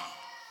word done,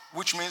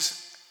 which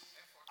means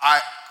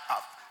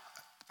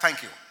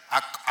thank you.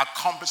 I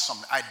accomplished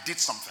something. I did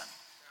something.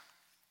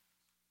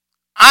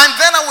 And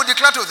then I will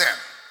declare to them,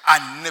 I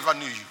never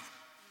knew you.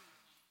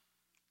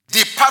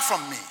 Depart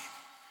from me,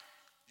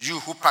 you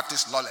who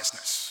practice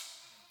lawlessness.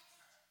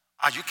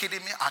 Are you kidding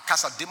me? I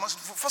cast out demons.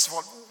 First of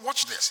all,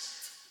 watch this.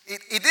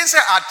 It didn't say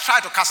I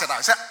tried to cast it out.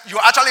 It said you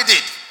actually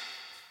did.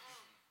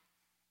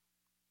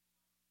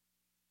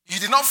 You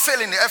did not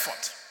fail in the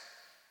effort.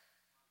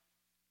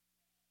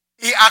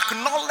 He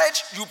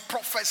acknowledged you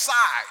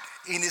prophesied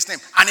in his name,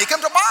 and it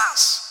came to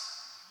pass.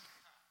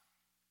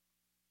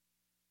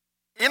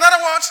 In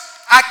other words,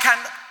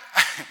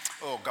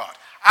 oh God,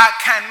 I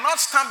cannot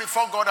stand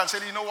before God and say,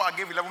 you know what, I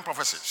gave 11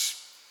 prophecies.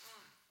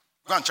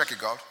 Go and check it,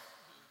 God.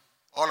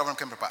 All of them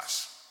came to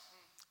pass.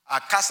 I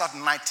cast out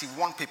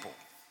 91 people.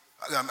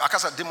 I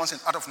cast out demons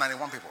out of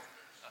 91 people.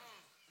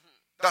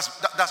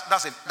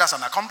 That's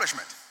an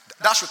accomplishment.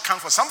 That should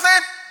count for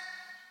something.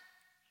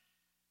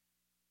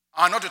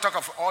 And not to talk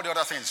of all the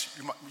other things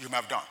you may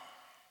have done.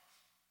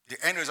 The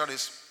end result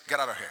is, get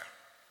out of here.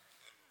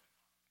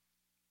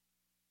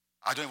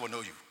 I don't even know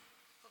you.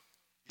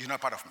 You're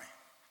not part of me.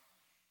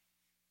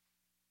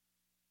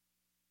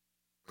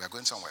 We are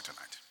going somewhere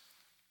tonight.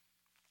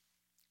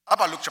 How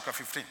about Luke chapter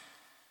 15?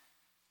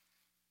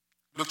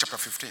 Luke chapter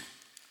 15.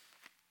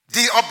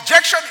 The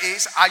objection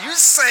is, are you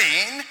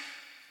saying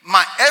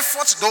my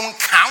efforts don't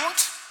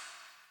count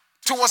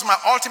towards my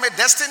ultimate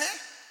destiny?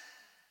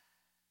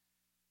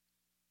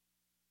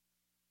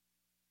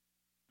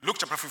 Luke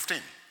chapter 15.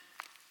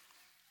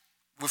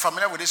 We're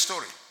familiar with this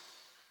story.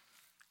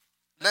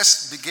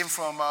 Let's begin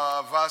from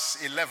verse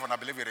 11, I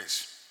believe it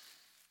is.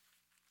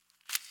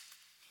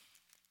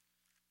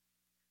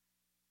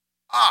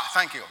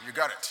 Thank you. You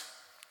got it.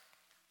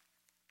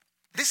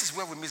 This is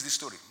where we miss this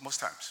story most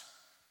times.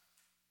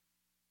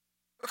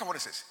 Look at what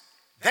it says.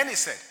 Then he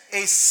said,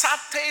 a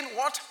certain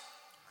what?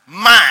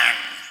 Man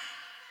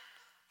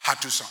had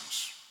 2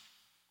 sons.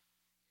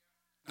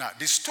 Now,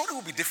 the story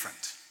will be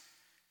different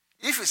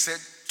if it said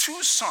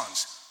 2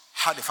 sons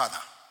had a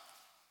father.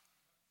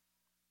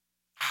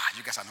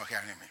 You guys are not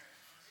hearing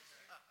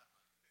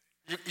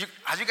me.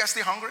 Are you guys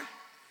still hungry?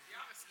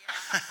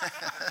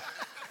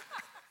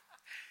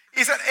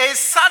 He said, a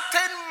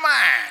certain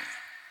man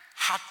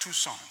had 2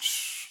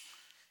 sons.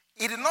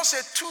 He did not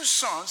say 2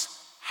 sons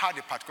had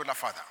a particular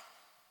father.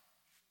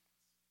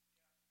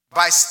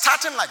 By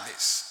starting like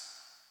this,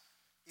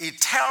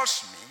 it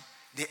tells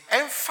me the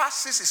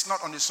emphasis is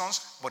not on the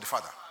sons, but the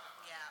father.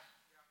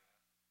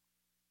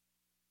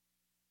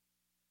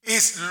 Yeah.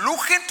 He's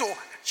looking to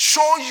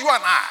show you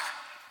and I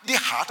the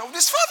heart of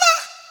this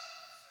father.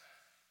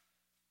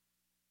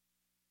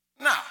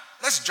 Now,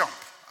 let's jump,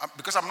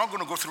 because I'm not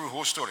going to go through the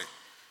whole story.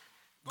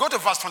 Go to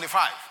verse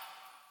 25.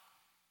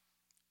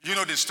 You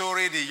know the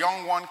story. The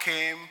young one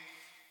came,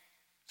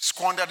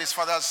 squandered his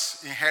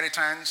father's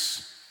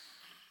inheritance,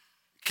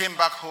 came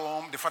back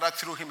home. The father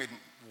threw him a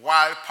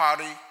wild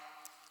party.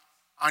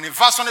 And in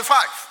verse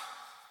 25,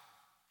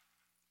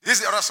 this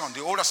is the other son,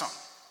 the older son.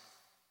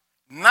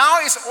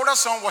 Now his older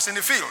son was in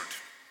the field.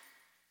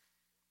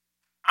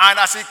 And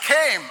as he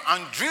came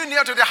and drew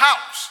near to the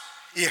house,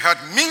 he heard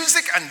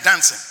music and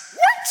dancing.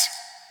 What?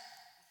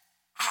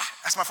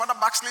 Has my father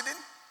backslidden?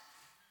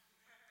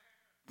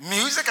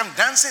 Music and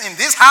dancing in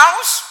this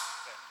house?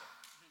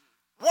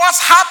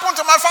 What's happened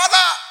to my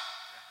father?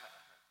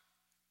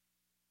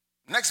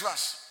 Next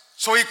verse.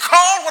 So he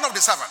called one of the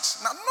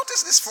servants. Now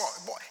notice this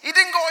boy. He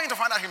didn't go in to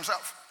find out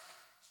himself.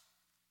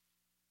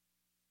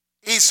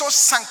 He's so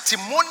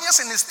sanctimonious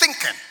in his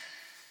thinking.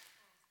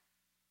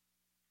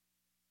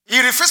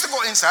 He refused to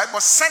go inside,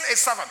 but sent a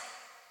servant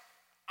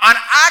and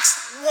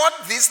asked what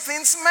these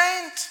things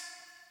meant.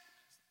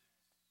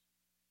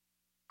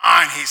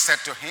 And he said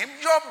to him,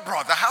 your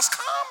brother has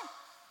come.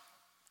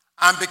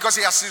 And because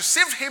he has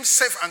received him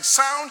safe and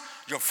sound,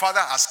 your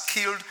father has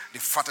killed the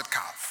fatted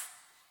calf.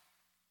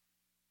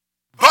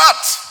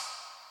 But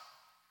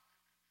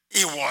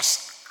he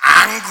was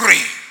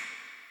angry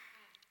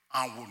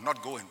and would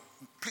not go in.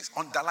 Please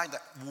underline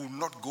that, will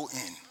not go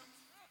in.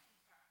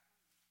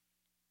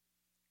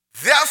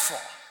 Therefore,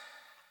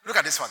 look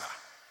at this father.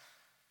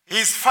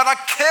 His father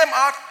came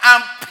out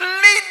and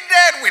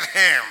pleaded with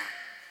him.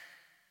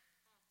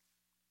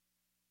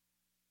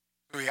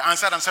 So he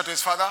answered and said to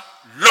his father,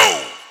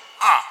 lo.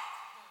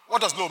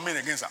 What does lo mean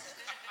again, sir?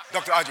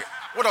 Dr. Ajay,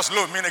 what does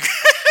lo mean again?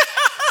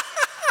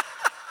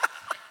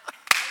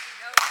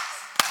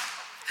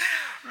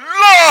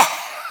 Lo.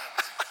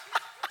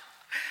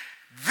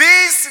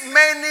 These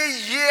many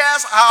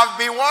years I have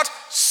been what?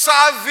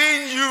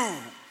 Serving you.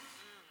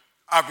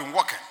 I've been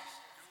working,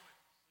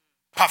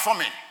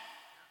 performing,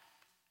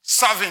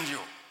 serving you.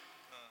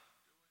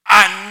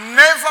 I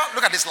never,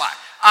 look at this lie,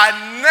 I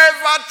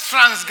never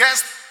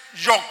transgressed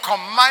your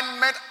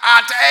commandment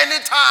at any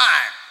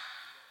time.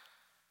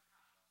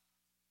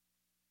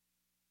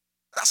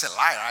 That's a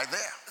lie right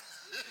there.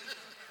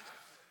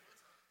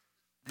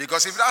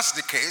 Because if that's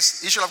the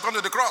case, he should have gone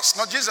to the cross,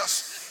 not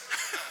Jesus.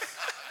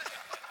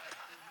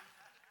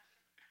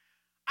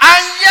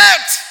 And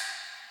yet,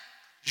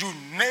 you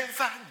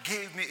never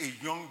gave me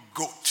a young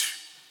goat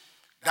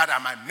that I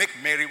might make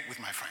merry with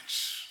my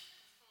friends.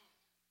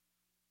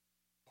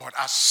 But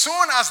as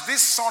soon as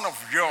this son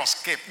of yours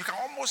came, you can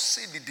almost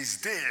see the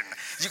disdain.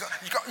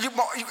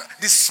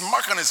 The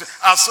smugness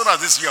as soon as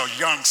this your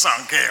young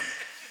son came.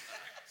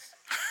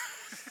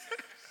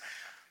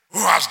 Who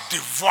has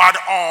devoured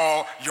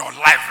all your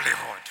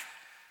livelihood.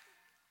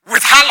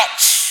 With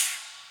harlots.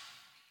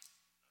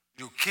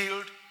 You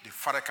killed the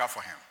father calf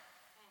for him.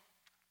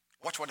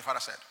 Watch what the father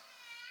said.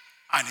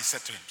 And he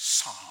said to him,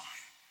 son,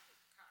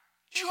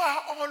 you are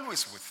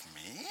always with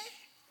me.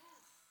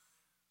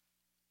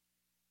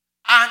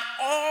 And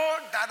all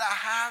that I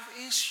have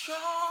is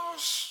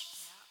yours.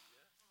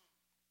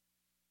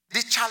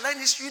 The challenge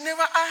is you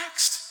never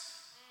asked.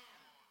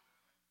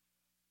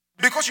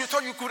 Because you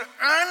thought you could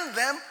earn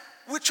them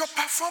with your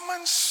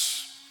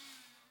performance.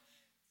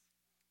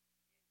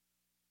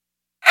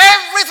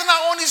 Everything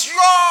I own is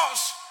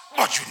yours.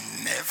 But you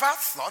never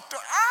thought to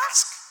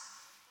ask.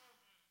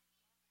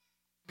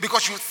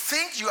 Because you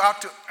think you have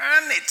to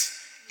earn it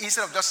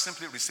instead of just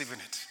simply receiving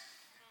it.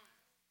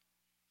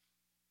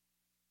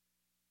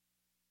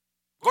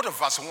 Go to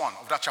verse 1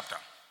 of that chapter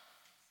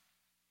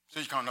so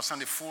you can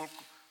understand the full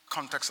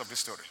context of this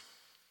story.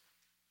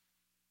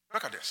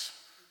 Look at this.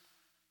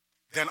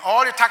 Then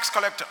all the tax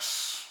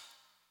collectors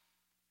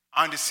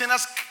and the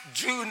sinners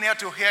drew near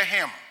to hear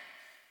him.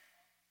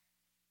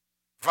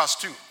 Verse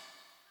 2.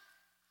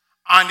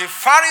 And the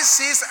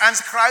Pharisees and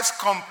scribes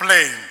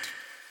complained.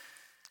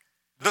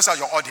 Those are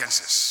your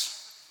audiences.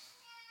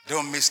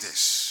 Don't miss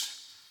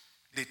this.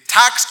 The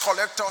tax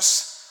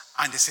collectors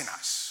and the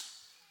sinners.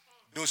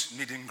 Those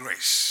needing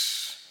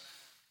grace.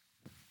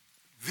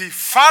 The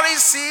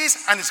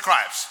Pharisees and the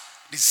scribes,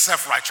 the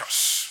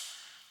self-righteous,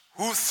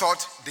 who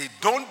thought they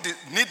don't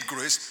need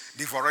grace,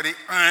 they've already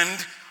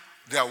earned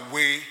their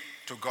way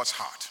to God's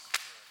heart.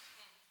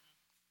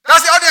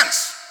 That's the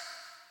audience.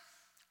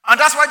 And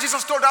that's why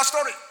Jesus told that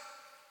story.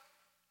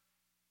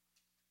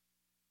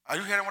 Are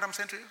you hearing what I'm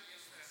saying to you?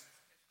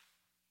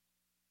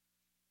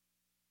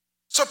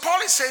 So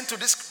Paul is saying to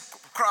this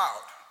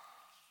crowd,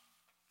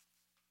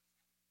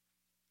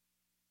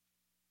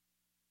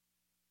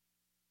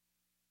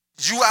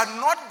 you are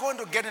not going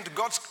to get into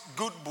God's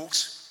good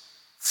books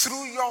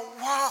through your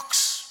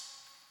works.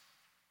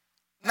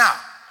 Now,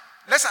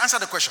 let's answer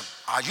the question.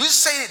 Are you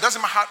saying it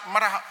doesn't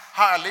matter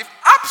how I live?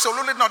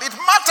 Absolutely not. It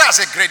matters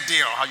a great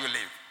deal how you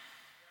live.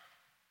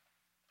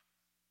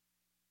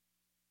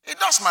 It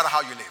does matter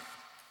how you live.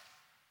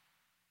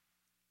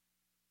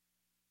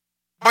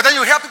 But then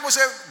you hear people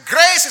say,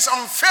 grace is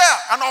unfair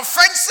and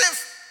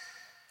offensive.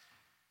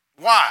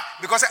 Why?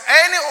 Because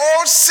any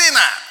old sinner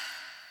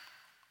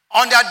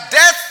on their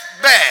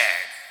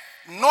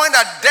deathbed, knowing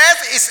that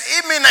death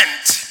is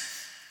imminent,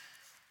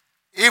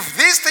 if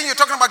this thing you're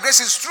talking about grace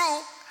is true,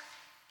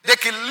 they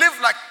can live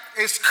like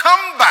a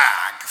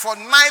scumbag for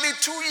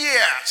 92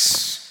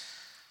 years.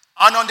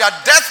 And on their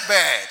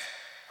deathbed,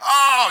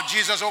 oh,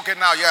 Jesus, okay,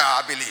 now, yeah,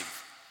 I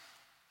believe.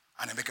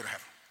 And they make it to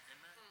heaven.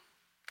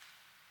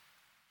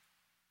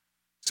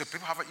 So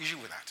people have an issue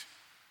with that.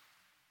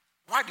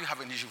 Why do you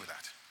have an issue with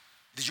that?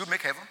 Did you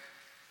make heaven?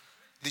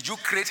 Did you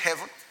create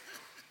heaven?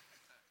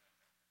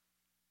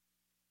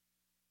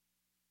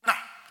 Now,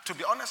 to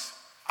be honest,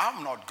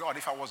 I'm not God.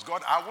 If I was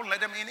God, I wouldn't let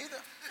them in either.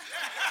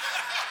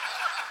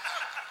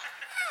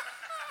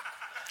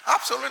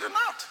 Absolutely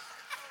not.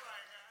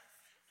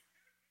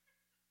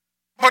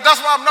 But that's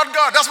why I'm not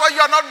God. That's why you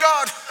are not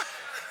God.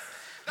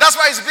 That's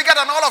why it's bigger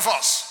than all of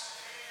us.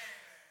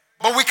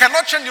 But we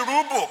cannot change the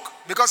rule book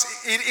because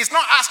it's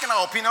not asking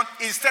our opinion.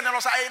 It's telling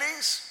us how it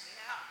is.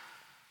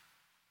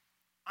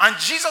 And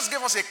Jesus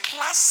gave us a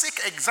classic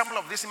example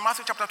of this in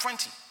Matthew chapter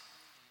 20.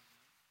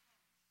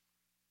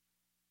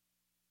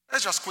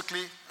 Let's just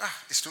quickly,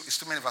 it's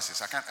too many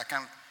verses. I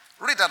can't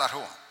read that at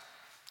home.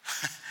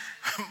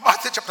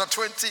 Matthew chapter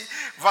 20,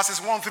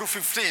 verses 1 through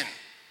 15.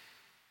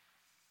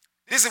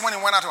 This is when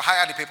he went out to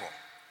hire the people.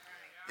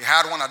 He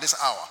hired one at this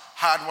hour,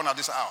 hired one at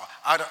this hour.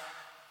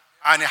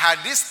 And he had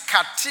these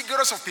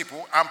categories of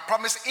people and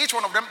promised each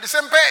one of them the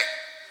same pay.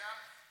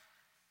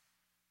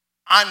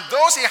 And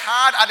those he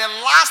had at the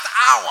last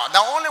hour,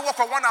 that only work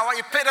for 1 hour,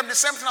 he paid them the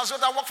same thing as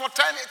those that work for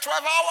 10, 12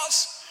 hours.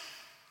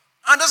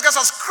 And those guys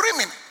are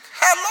screaming,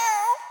 hello?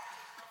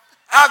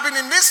 I've been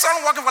in this sun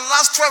working for the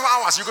last 12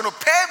 hours. You're going to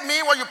pay me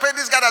what you paid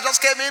this guy that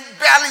just came in,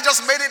 barely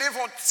just made it in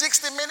for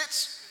 60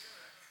 minutes?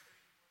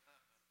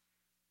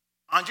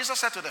 And Jesus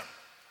said to them,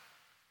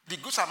 the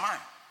goods are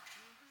mine.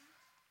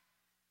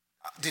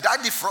 Did I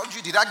defraud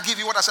you? Did I give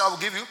you what I said I will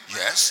give you?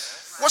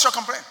 Yes. What's your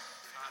complaint?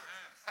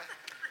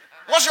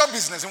 What's your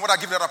business in what I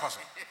give the other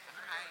person?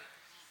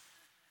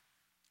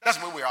 That's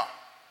where we are.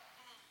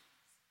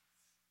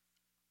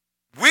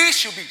 We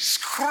should be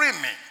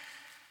screaming,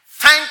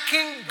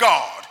 thanking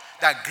God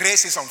that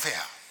grace is unfair.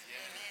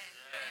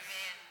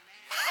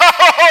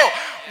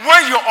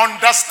 When you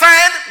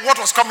understand what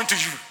was coming to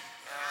you.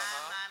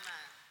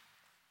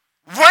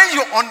 When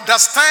you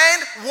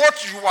understand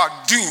what you are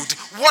due,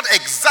 what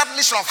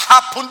exactly should have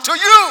happened to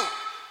you.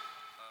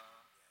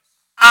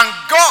 And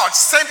God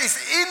sent his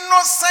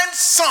innocent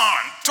son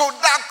to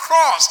that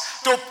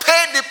cross to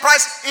pay the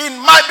price in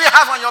my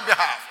behalf and your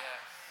behalf.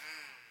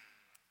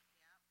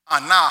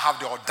 And now I have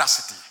the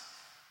audacity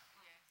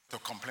to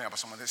complain about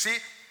something. See,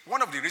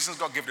 one of the reasons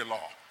God gave the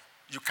law,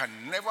 you can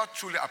never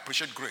truly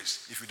appreciate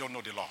grace if you don't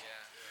know the law.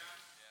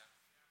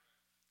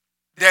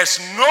 There's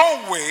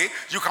no way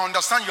you can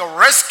understand your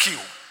rescue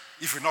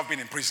if you've not been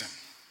in prison.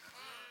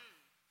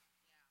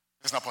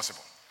 It's not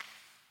possible.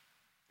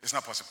 It's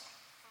not possible.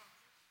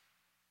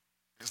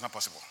 It's not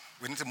possible.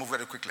 We need to move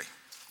very quickly.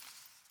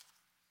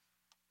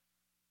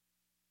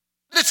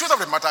 The truth of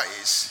the matter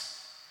is,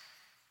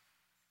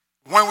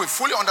 when we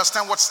fully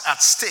understand what's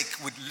at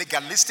stake with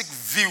legalistic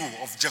view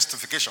of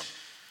justification,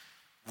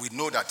 we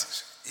know that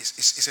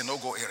it's a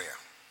no-go area.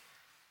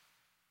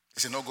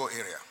 It's a no-go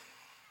area.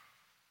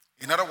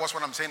 In other words,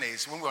 what I'm saying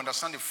is, when we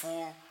understand the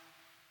full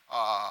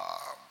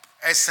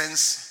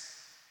essence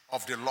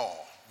of the law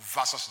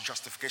versus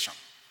justification,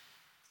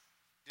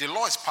 the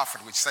law is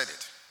perfect, we said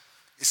it.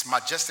 It's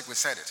majestic, we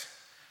said it.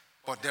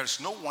 But there is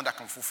no one that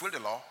can fulfill the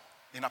law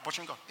in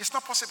approaching God. It's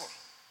not possible.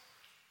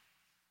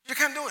 You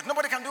can't do it.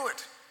 Nobody can do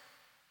it.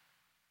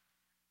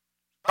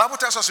 The Bible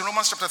tells us in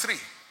Romans chapter 3,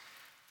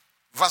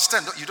 verse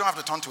 10, you don't have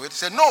to turn to it. It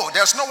says, no,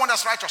 there's no one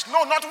that's righteous.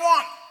 No, not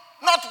one.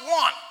 Not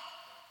one.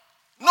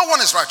 No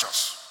one is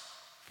righteous.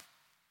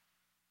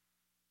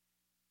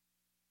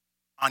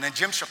 And in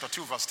James chapter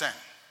 2, verse 10,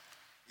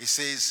 it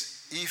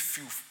says, if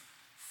you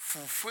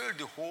fulfill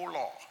the whole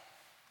law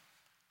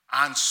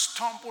and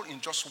stumble in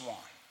just one,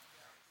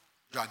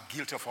 you are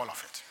guilty of all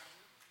of it.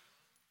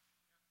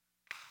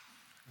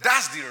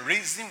 That's the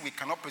reason we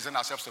cannot present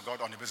ourselves to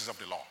God on the basis of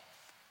the law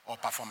or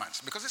performance.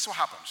 Because this is what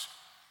happens.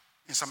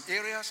 In some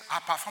areas,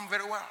 I perform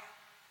very well.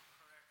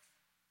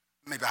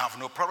 Maybe I have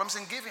no problems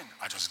in giving.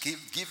 I just give.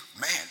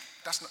 Man,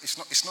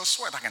 it's no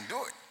sweat. I can do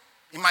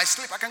it. In my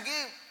sleep, I can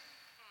give.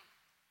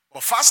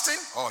 But fasting?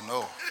 Oh,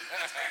 no.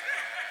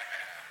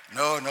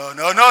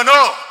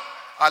 No.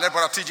 I'll let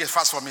Brother TJ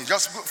fast for me.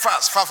 Just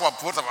fast for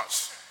both of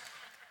us.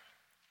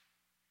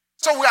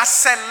 So we are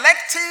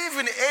selective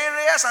in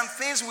areas and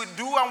things we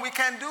do and we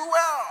can do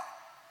well.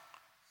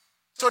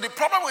 So the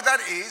problem with that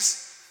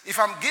is, if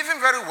I'm giving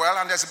very well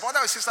and there's a brother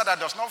or sister that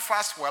does not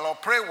fast well or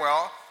pray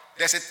well,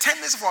 there's a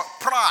tendency for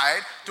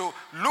pride to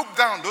look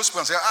down on those people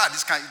and say,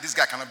 this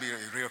guy cannot be a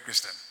real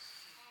Christian.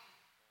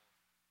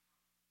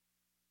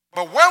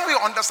 But when we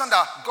understand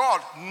that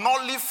God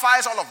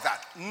nullifies all of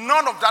that,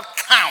 none of that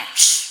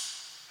counts.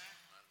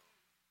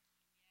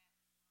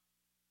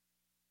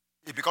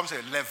 It becomes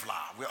a leveler.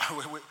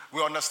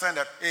 We understand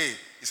that A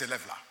is a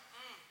leveler.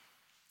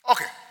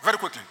 Okay, very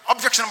quickly.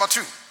 Objection number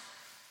 2.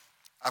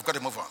 I've got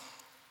to move on.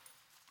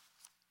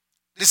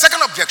 The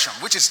second objection,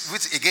 which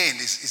again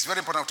is very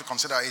important to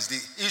consider, is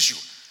the issue.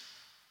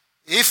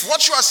 If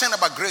what you are saying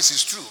about grace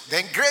is true,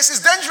 then grace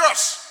is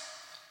dangerous.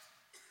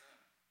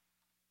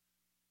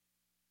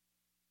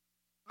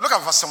 Look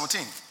at verse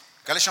 17,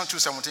 Galatians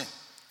 2:17.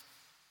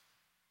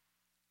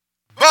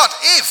 But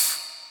if,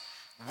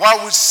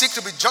 while we seek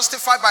to be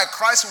justified by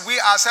Christ, we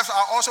ourselves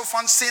are also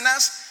found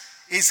sinners,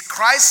 is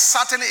Christ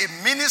certainly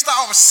a minister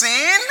of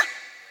sin?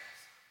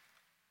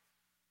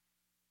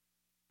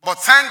 But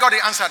thank God he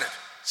answered it.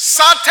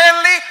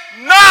 Certainly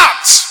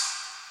not.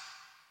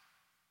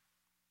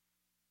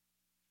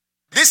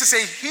 This is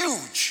a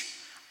huge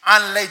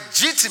and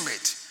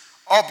legitimate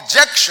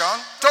objection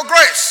to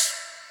grace.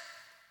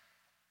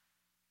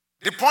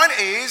 The point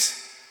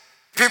is,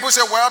 people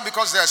say, well,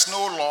 because there's no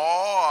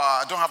law,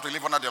 I don't have to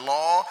live under the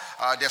law,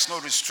 there's no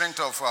restraint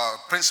of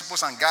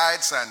principles and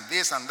guides and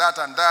this and that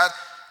and that.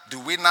 Do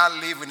we not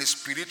live in a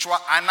spiritual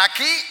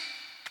anarchy?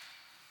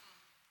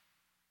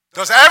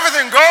 Does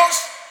everything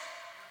goes?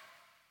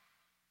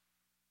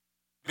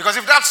 Because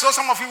if that's so,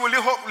 some of you will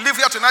live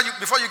here tonight.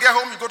 Before you get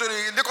home, you go to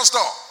the liquor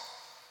store.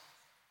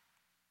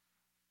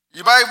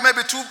 You buy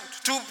maybe two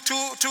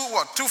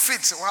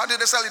feet. Well, how do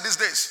they sell it these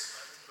days?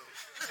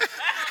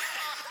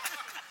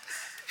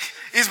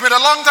 It's been a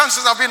long time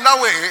since I've been that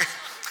way.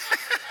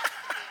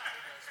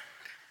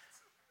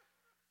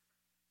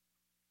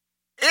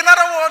 In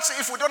other words,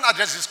 if we don't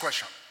address this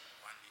question,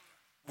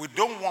 we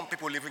don't want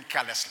people living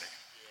carelessly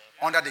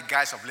under the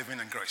guise of living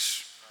in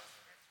grace.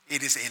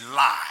 It is a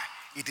lie.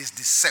 It is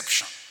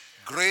deception.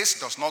 Grace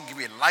does not give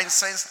you a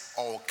license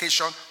or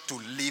occasion to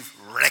live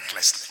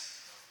recklessly.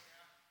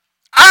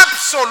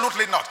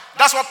 Absolutely not.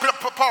 That's what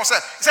Paul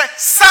said. He said,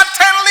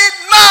 certainly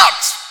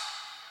not.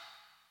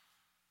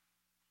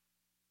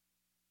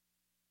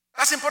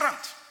 That's important.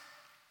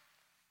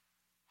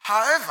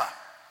 However,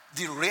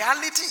 the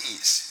reality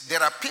is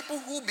there are people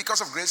who,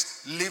 because of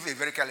grace, live a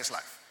very careless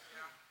life.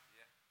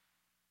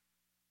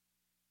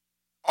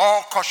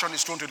 All caution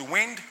is thrown to the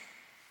wind.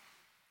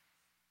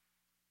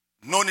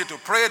 No need to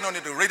pray, no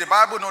need to read the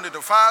Bible, no need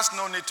to fast,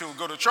 no need to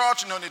go to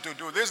church, no need to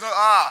do this.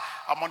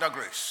 I'm under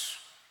grace.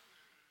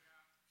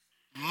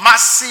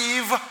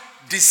 Massive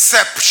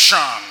deception.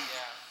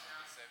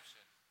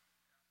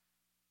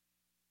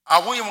 I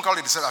won't even call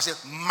it deception. I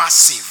say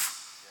massive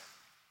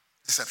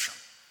deception.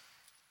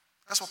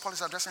 That's what Paul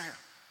is addressing here.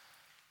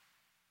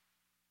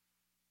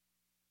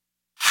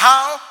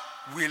 How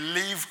we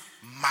live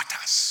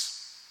matters.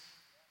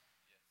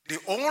 The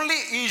only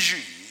issue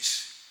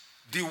is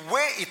the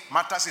way it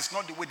matters is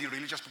not the way the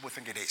religious people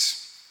think it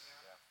is.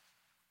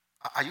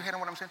 Are you hearing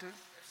what I'm saying to you?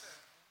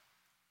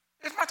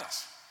 It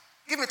matters.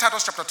 Give me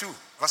Titus chapter 2,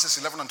 verses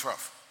 11 and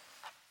 12.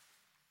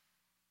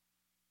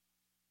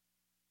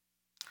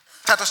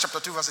 Titus chapter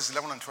 2, verses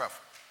 11 and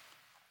 12.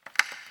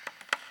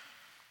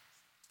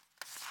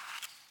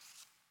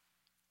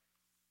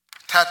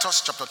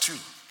 Titus chapter 2,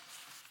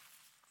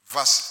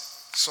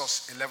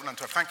 verses 11 and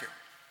 12. Thank you.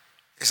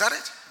 Is that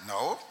it?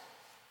 No.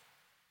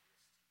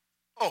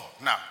 Oh,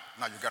 now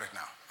you got it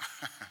now.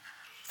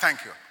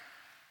 Thank you.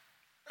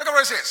 Look at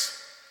what it says.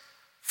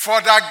 For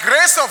the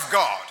grace of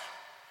God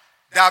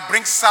that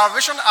brings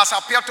salvation has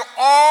appeared to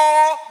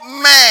all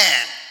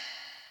men.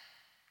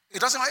 It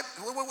doesn't,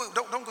 wait,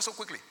 don't go so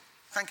quickly.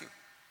 Thank you.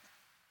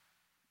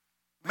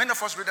 Many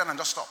of us read that and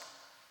just stop.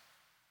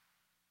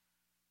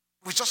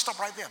 We just stop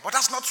right there. But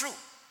that's not true.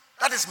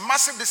 That is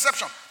massive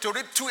deception to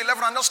read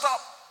 2:11 and just stop.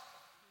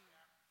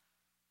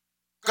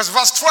 Because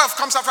verse 12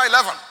 comes after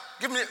 11.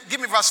 Give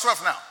me verse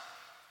 12 now.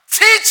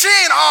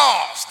 Teaching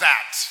us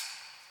that.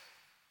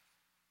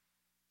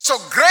 So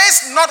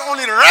grace not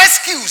only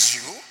rescues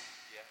you,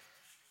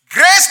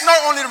 grace not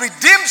only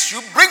redeems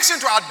you, brings you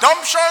into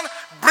adoption,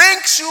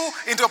 brings you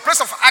into a place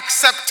of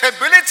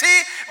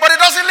acceptability, but it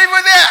doesn't leave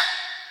you there.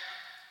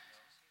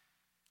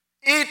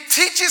 It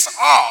teaches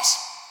us.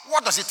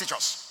 What does it teach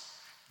us?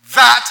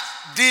 That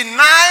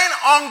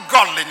denying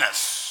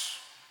ungodliness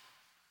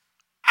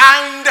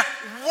and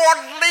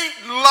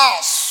worldly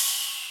lust.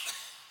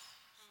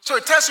 So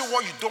it tells you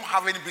what you don't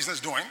have any business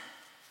doing.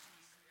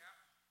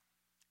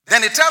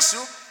 Then it tells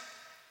you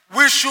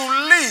we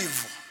should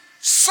live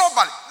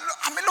soberly.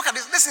 I mean, look at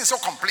this. This is so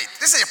complete.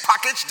 This is a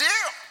package deal.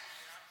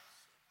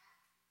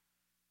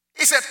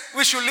 He said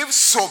we should live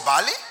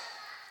soberly,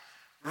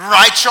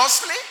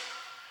 righteously,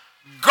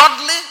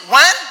 godly.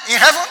 When? In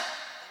heaven?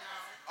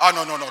 Oh,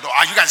 no.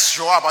 Are you guys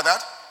sure about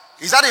that?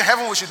 Is that in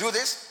heaven we should do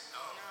this?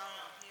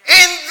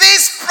 In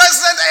this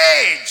present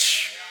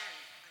age.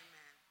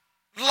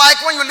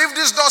 Like when you leave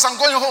these doors and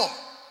going home.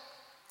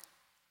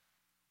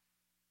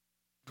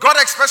 God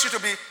expects you to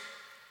be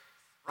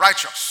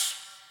righteous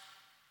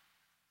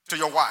to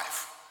your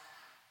wife,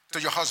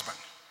 to your husband,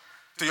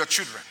 to your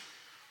children,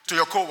 to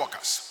your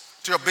co-workers,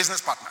 to your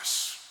business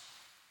partners.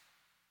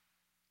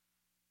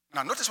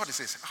 Now notice what he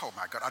says. Oh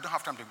my God, I don't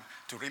have time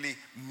to really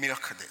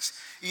milk this.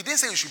 He didn't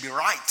say you should be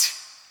right.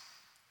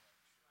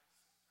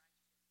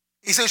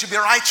 He said you should be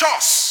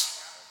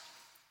righteous.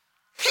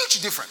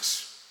 Huge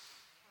difference.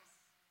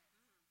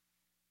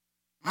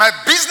 My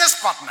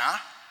business partner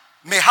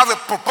may have a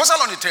proposal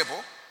on the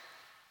table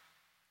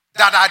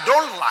that I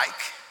don't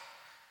like.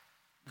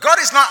 God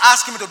is not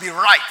asking me to be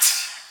right.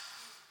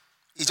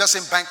 He's just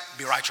saying, "Bank,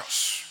 be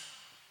righteous."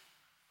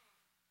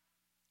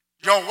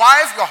 Your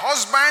wife, your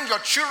husband, your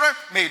children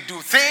may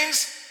do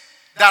things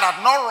that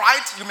are not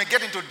right. You may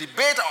get into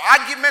debate or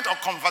argument or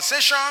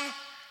conversation.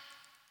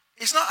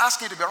 He's not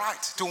asking you to be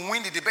right, to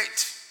win the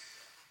debate.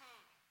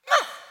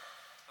 No.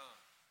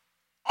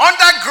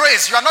 Under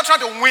grace, you are not trying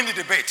to win the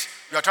debate.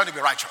 You are trying to be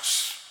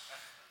righteous.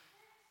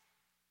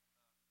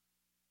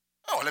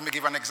 Oh, let me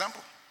give an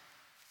example.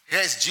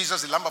 Here is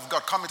Jesus, the Lamb of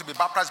God, coming to be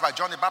baptized by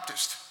John the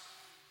Baptist.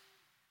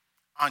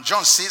 And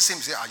John sees him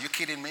and says, are you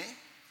kidding me?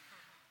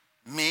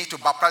 Me to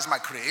baptize my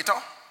creator?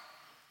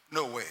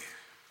 No way.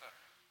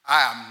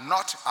 I am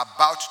not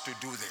about to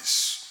do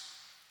this.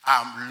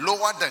 I am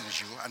lower than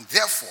you, and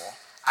therefore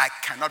I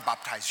cannot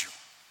baptize you.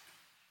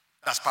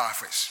 That's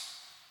paraphrase.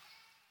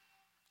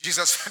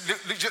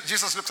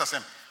 Jesus looks at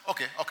him.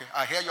 Okay,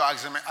 I hear your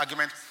argument.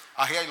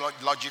 I hear your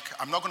logic.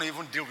 I'm not going to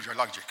even deal with your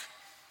logic.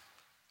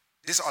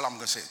 This is all I'm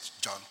going to say,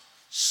 John.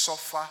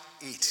 Suffer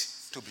it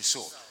to be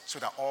so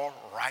that all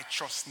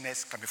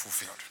righteousness can be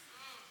fulfilled.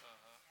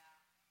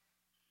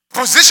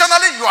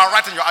 Positionally, you are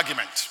right in your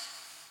argument.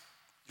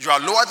 You are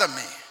lower than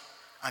me,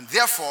 and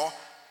therefore,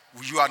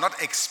 you are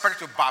not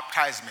expected to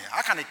baptize me.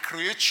 How can a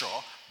creature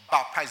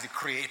baptize the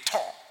creator?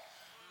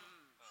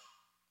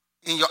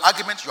 In your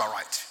argument, you are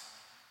right.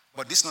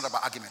 But this is not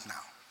about argument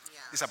now.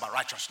 It's about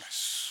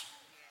righteousness.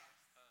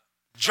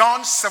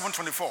 John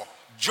 7:24.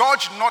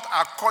 Judge not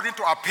according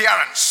to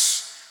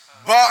appearance,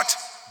 but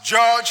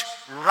judge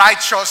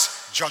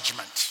righteous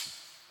judgment.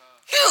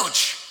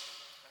 Huge.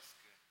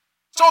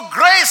 So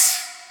grace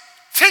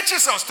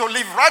teaches us to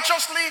live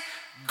righteously,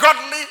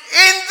 godly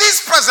in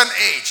this present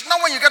age. Now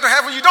when you get to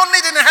heaven, you don't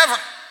need it in heaven.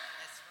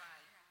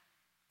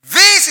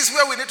 This is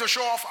where we need to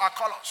show off our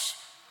colors.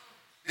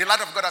 The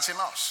light of God that's in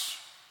us.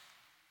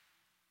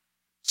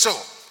 So,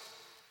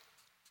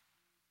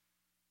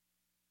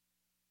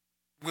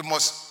 we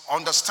must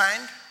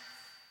understand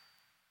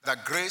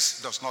that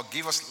grace does not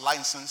give us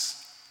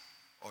license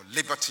or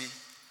liberty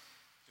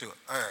to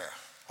err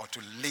or to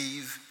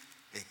live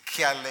a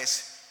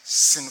careless,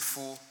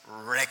 sinful,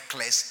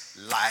 reckless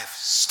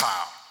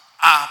lifestyle.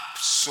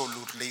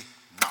 Absolutely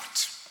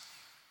not.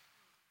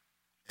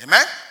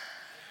 Amen?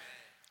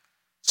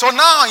 So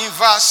now in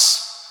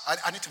verse,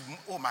 I need to,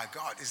 oh my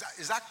God,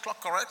 is that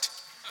clock correct?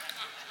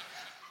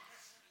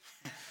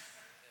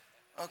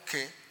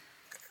 Okay.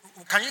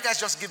 Can you guys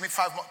just give me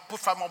put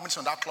 5 more minutes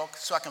on that clock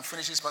so I can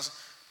finish this person?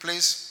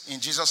 Please, in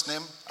Jesus'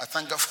 name, I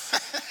thank God.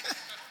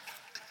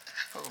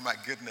 Oh my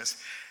goodness.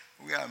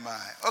 Where am I?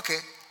 Okay.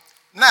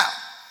 Now,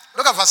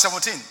 look at verse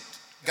 17.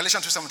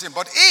 Galatians 2:17.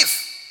 But if,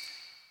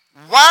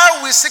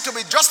 while we seek to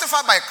be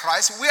justified by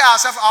Christ, we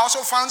ourselves are also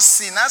found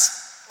sinners.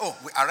 Oh,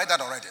 I read that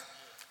already.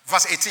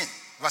 Verse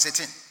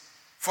 18.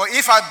 For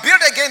if I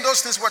build again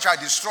those things which I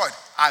destroyed,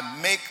 I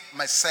make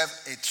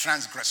myself a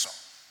transgressor.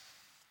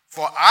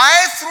 For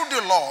I,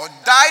 through the law,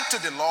 died to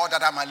the law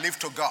that I might live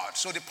to God.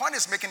 So the point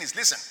he's making is,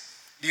 listen,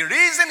 the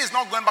reason he's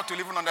not going back to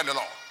living under the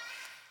law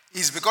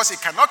is because he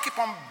cannot keep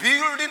on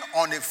building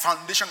on a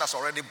foundation that's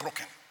already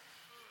broken.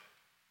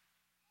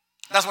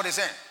 That's what he's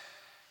saying.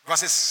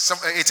 Verses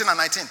 18 and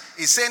 19.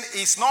 He's saying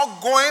he's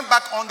not going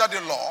back under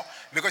the law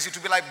because it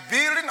will be like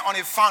building on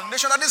a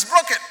foundation that is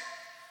broken.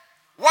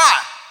 Why?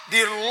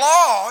 The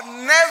law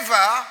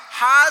never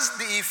has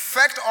the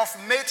effect of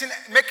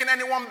making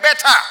anyone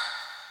better.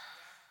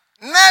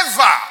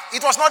 Never.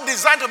 It was not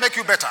designed to make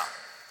you better.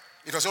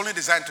 It was only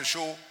designed to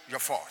show your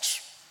faults.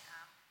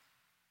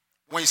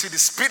 When you see the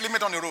speed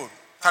limit on the road,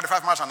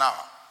 35 miles an hour,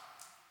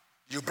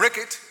 you break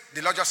it,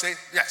 the law just says,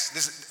 yes,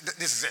 this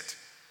is it.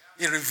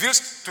 It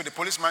reveals to the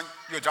policeman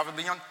you're driving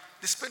beyond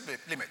the speed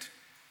limit.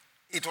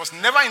 It was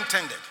never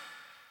intended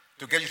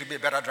to get you to be a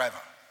better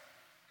driver.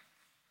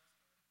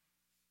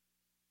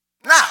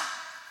 Now,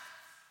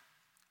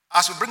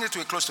 as we bring it to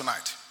a close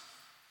tonight,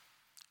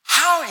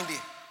 how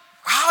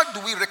do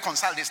we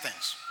reconcile these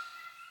things?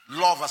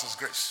 Law versus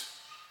grace.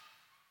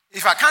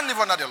 If I can't live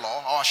under the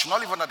law, or I should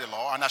not live under the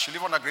law, and I should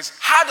live under grace,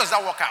 how does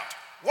that work out?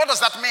 What does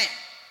that mean?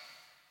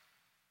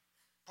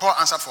 Paul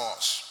answered for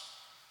us.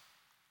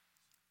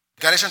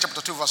 Galatians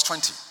chapter 2, verse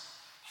 20.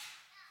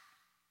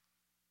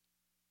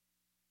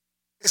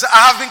 He said,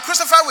 I have been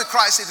crucified with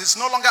Christ. It is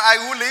no longer I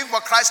who live,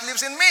 but Christ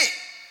lives in me.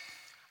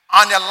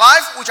 And the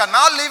life which I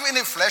now live in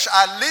the flesh,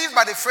 I live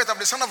by the faith of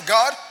the Son of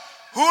God,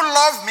 who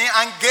loved me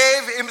and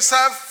gave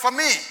himself for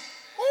me.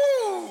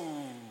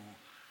 Ooh.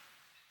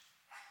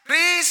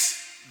 Please,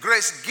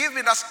 Grace, give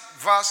me that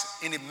verse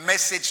in the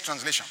Message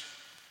translation.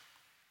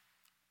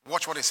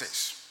 Watch what it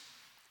says.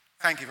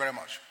 Thank you very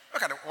much.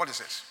 Look at what it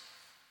says.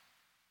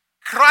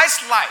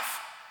 Christ's life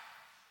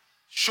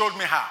showed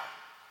me how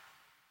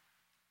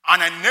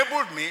and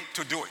enabled me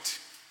to do it.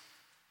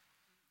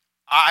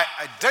 I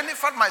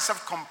identified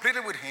myself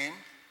completely with him.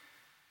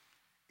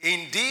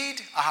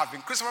 Indeed, I have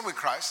been crucified with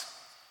Christ.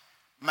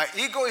 My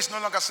ego is no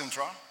longer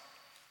central.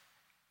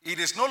 It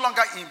is no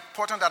longer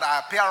important that I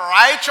appear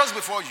righteous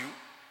before you.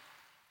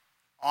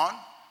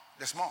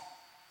 There's more.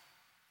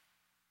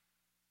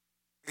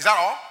 Is that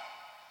all?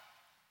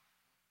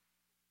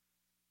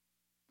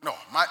 No,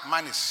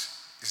 mine is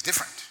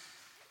different.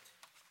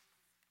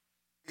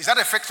 Is that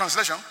a fake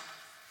translation?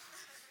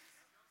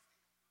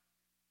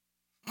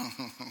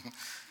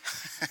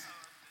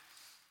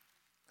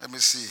 Let me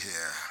see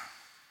here.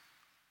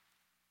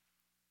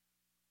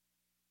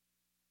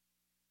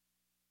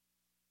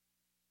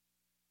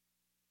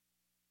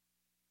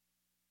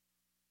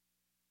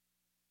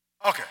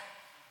 Okay.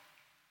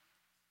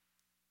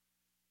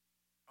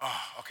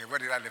 Oh, okay, where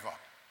did I leave off?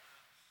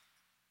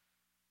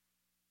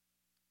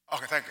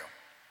 Okay, thank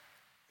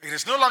you. It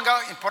is no longer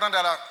important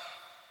that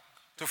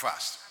too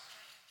fast.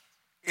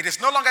 It is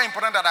no longer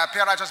important that I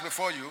appear righteous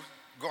before you.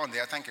 Go on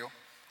there, thank you.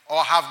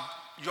 Or have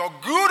your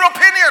good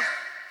opinion.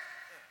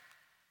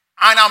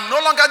 And I'm no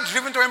longer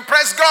driven to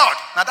impress God.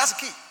 Now that's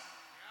the key.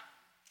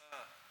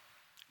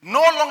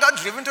 No longer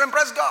driven to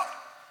impress God.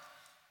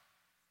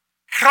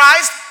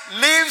 Christ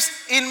lives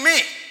in me.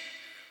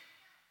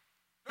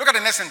 Look at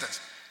the next sentence.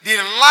 The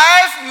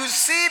life you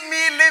see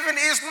me living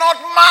is not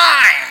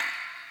mine,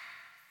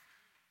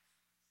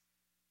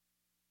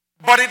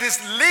 but it is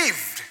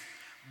lived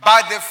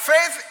by the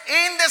faith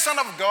in the Son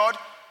of God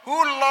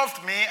who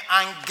loved me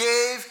and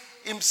gave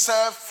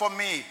himself for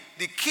me.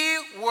 The key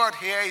word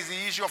here is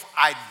the issue of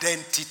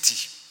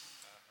identity.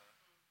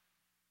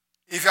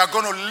 If you are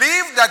going to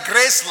live the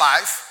grace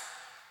life,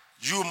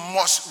 you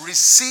must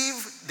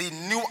receive the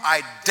new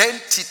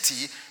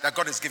identity that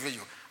God has given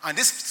you. And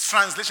this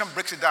translation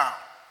breaks it down.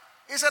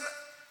 He said,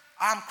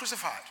 I am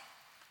crucified.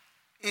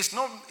 It's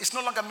no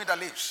longer me that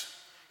lives.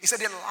 He said,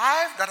 the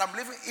life that I'm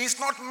living is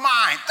not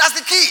mine. That's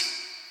the key.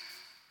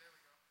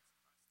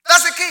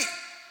 That's the key.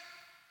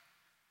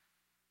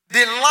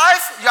 The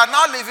life you are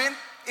now living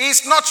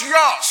is not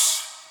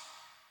yours.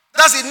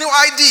 That's the new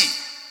ID.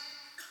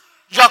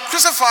 You are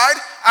crucified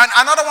and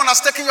another one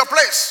has taken your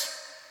place.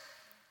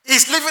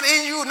 He's living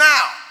in you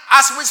now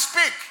as we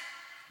speak.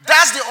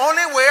 That's the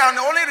only way and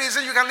the only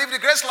reason you can live the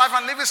grace life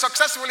and live it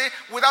successfully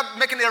without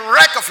making a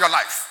wreck of your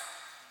life.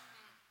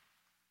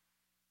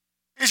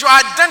 It's your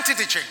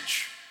identity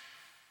change.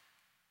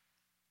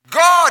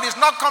 God is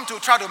not come to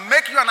try to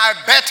make you and I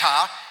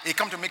better. He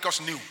come to make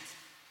us new.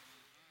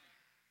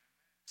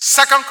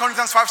 2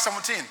 Corinthians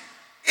 5:17.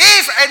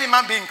 If any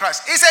man be in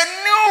Christ, it's a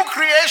new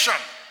creation.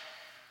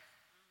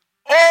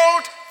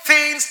 Old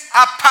things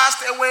are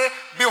passed away.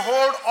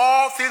 Behold,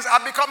 all things are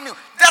become new.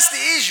 That's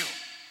the issue.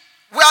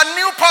 We are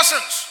new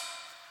persons.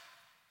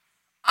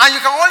 And you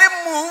can only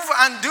move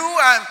and do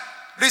and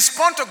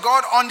respond to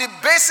God on the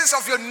basis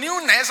of your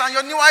newness and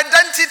your new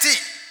identity.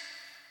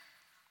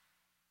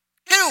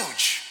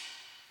 Huge.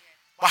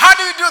 But how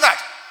do you do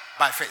that?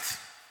 By faith.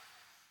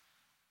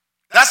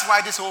 That's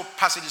why this whole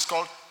passage is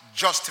called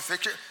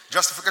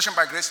justification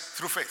by grace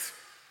through faith.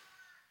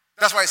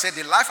 That's why I said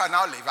the life I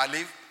now live, I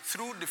live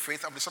through the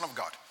faith of the Son of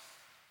God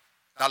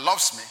that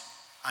loves me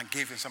and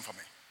gave himself for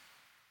me.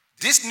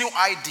 This new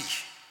ID,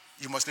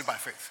 you must live by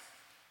faith.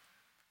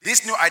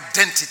 This new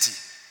identity,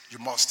 you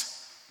must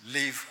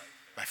live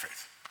by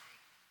faith.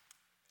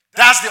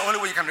 That's the only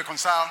way you can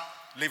reconcile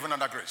living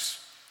under grace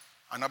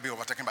and not be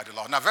overtaken by the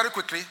law. Now, very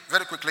quickly,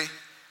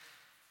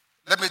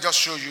 let me just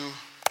show you.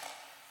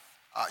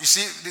 You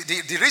see,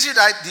 the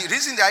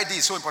reason the ID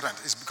is so important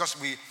is because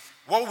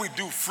what we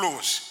do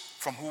flows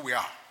from who we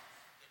are.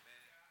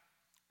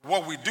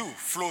 What we do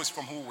flows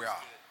from who we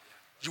are.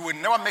 You will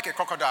never make a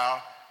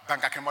crocodile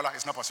Banka Kemola.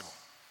 It's not possible.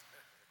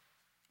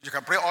 You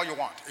can pray all you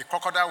want. A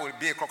crocodile will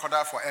be a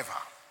crocodile forever.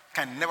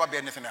 Can never be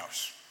anything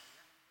else.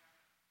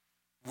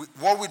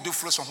 What we do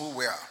flows from who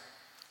we are.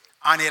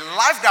 And a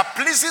life that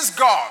pleases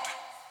God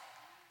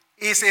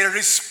is a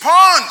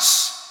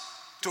response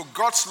to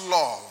God's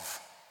love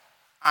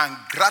and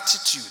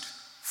gratitude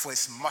for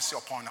his mercy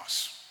upon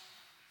us.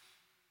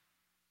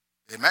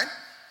 Amen?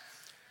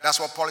 That's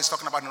what Paul is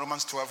talking about in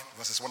Romans 12,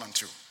 verses 1 and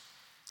 2.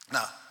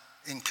 Now,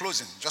 in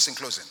closing,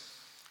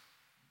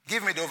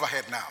 give me the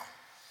overhead now.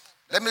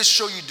 Let me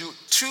show you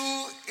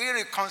two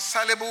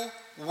irreconcilable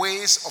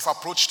ways of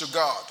approach to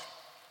God.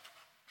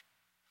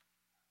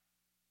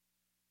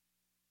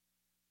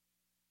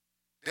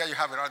 There you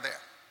have it right there.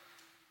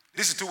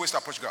 This is two ways to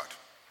approach God.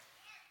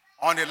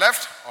 On the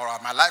left, or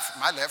my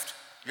left,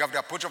 you have the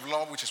approach of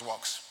law, which is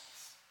works.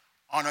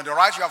 On the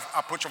right, you have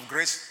approach of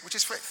grace, which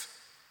is faith.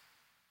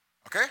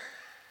 Okay?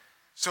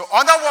 So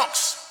under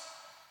works,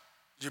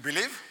 you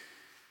believe,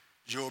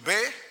 you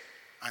obey,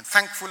 and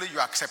thankfully you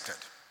are accepted.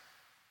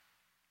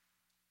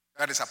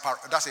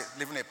 That's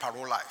living a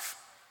parole life.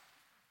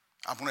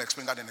 I'm going to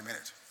explain that in a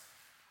minute.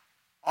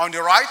 On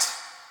the right,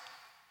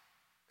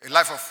 a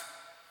life of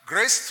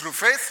grace through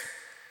faith.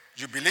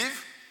 You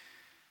believe.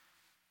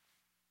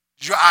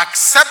 You are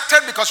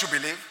accepted because you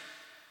believe.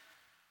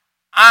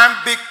 And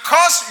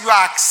because you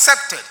are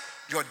accepted,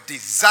 your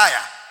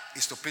desire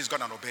is to please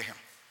God and obey him.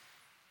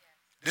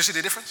 Do you see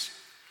the difference?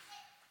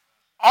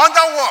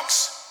 Under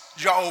works,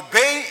 you are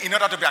obeying in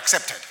order to be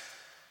accepted.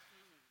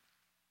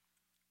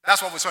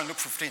 That's what we saw in Luke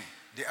 15,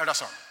 the elder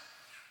son.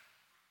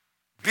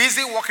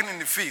 Busy working in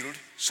the field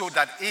so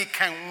that he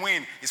can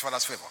win his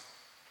father's favor.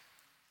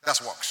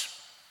 That's works.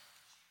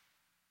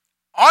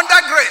 Under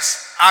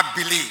grace, I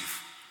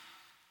believe.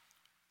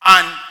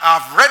 And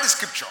I've read the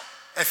scripture,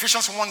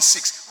 Ephesians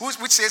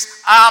 1:6, which says,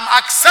 I am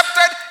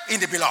accepted in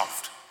the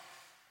beloved.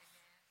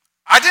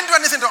 I didn't do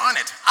anything to earn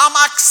it. I'm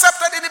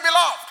accepted in the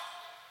beloved.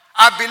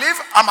 I believe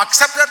I'm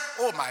accepted.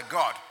 Oh my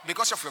God,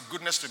 because of your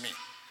goodness to me,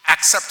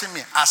 accepting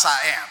me as I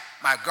am.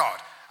 My God,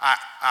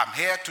 I'm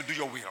here to do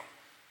your will.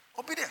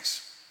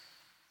 Obedience.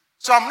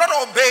 So I'm not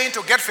obeying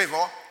to get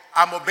favor.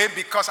 I'm obeying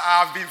because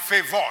I have been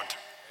favored.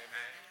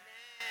 Amen.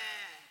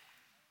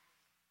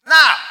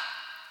 Now,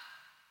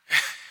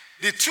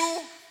 The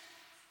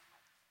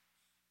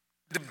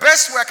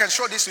best way I can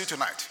show this to you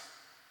tonight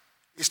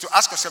is to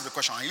ask yourself the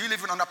question, are you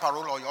living under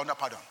parole or you're under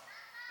pardon?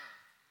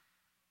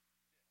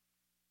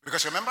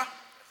 Because remember,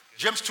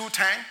 James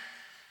 2:10,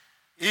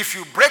 if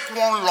you break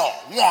one law,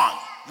 you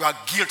are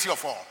guilty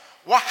of all.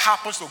 What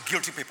happens to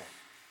guilty people?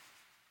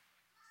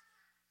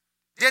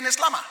 They're in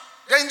Islam.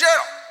 They're in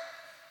jail.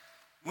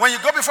 When you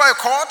go before a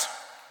court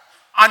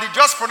and the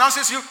judge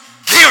pronounces you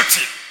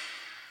guilty,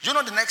 you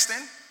know the next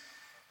thing?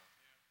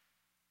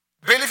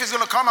 Bailiff is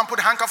going to come and put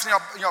handcuffs in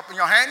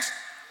your hands,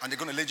 and they're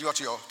going to lead you out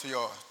to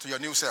your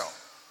new cell.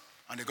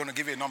 And they're going to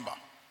give you a number.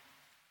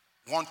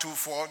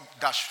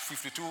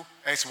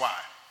 124-52XY.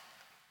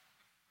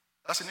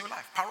 That's a new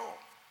life. Parole.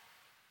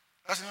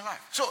 That's a new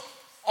life. So,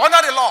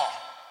 under the law,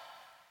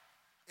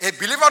 a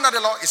believer under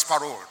the law is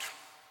paroled.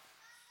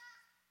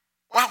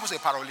 What happens to a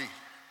parolee?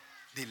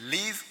 They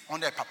live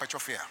under a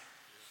perpetual fear.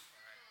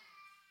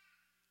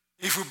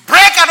 If you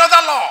break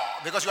another law,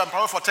 because you are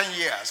paroled for 10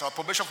 years, or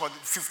probation for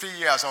 15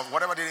 years, or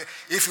whatever,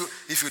 if you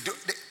do,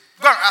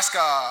 go and ask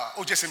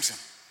O.J. Simpson.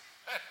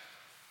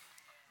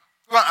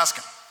 Go and ask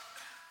him.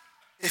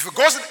 If you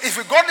go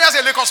there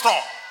a liquor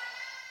store,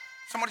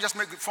 somebody just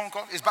make a phone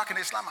call, he's back in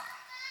Islam.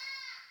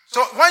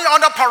 So when you're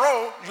under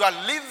parole, you are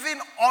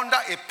living under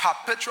a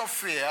perpetual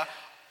fear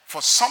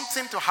for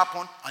something to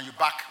happen and you're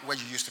back where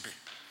you used to be.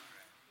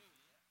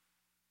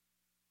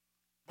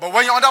 But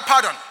when you're under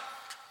pardon,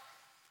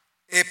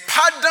 a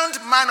pardoned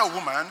man or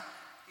woman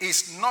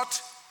is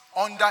not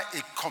under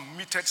a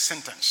committed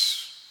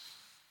sentence.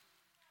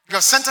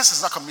 Your sentence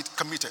is not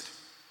committed.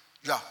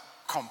 You are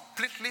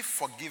completely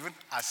forgiven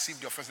as if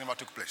the offense never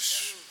took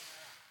place.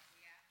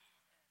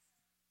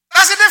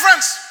 That's the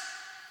difference.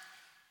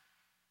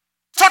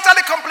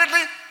 Totally,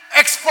 completely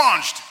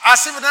expunged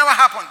as if it never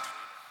happened.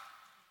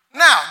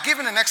 Now,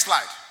 given the next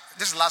slide,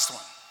 this is the last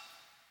one.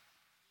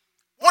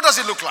 What does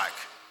it look like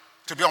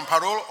to be on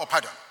parole or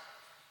pardon?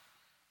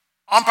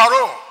 On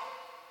parole,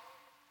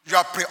 you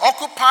are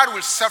preoccupied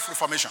with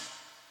self-reformation.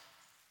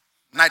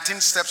 19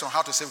 steps on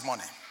how to save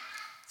money.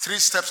 3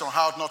 steps on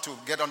how not to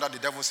get under the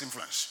devil's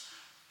influence.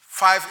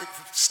 5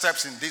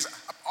 steps in these,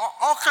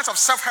 all kinds of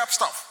self-help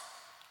stuff.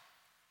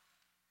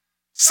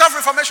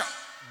 Self-reformation.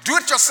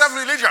 Do-it-yourself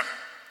religion.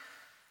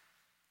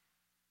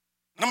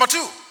 Number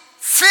 2,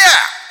 fear.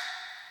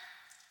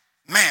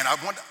 Man, I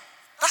wonder.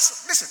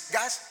 Listen,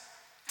 guys,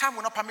 time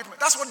will not permit me.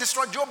 That's what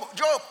destroyed Job.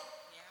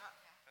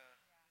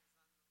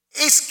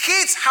 His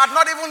kids had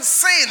not even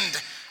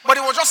sinned, but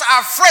he was just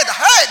afraid.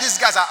 Hey, these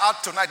guys are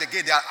out tonight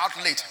again. They are out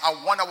late. I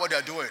wonder what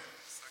they're doing.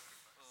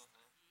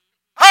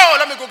 Oh,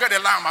 let me go get a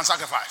lamb and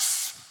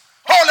sacrifice.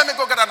 Oh, let me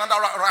go get another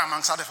ram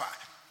and sacrifice.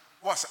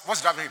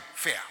 What's driving him?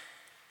 Fear.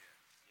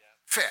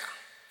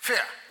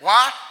 Fear.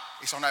 Why?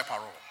 It's under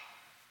parole.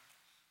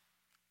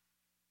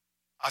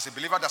 As a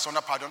believer that's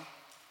under pardon,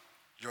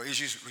 your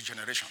issue is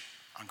regeneration.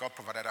 And God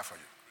provided that for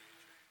you.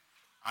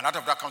 And out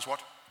of that comes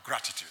what?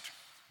 Gratitude.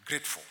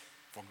 Grateful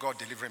for God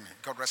delivering me,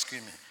 God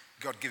rescuing me,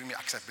 God giving me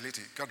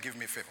acceptability, God giving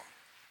me favor.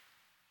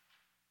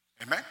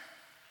 Amen?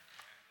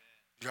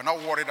 You're not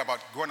worried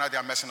about going out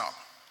there messing up.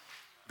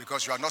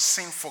 Because you are not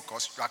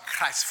sin-focused, you are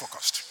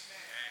Christ-focused.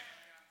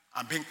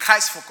 And being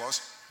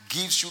Christ-focused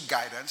gives you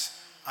guidance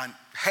and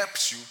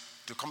helps you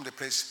to come to a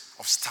place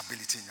of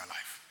stability in your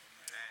life.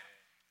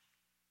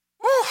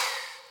 Woo!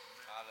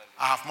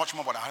 I have much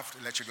more, but I have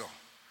to let you go.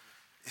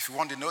 If you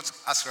want the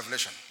notes, ask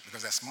Revelation,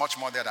 because there's much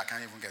more there that I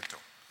can't even get to.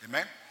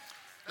 Amen?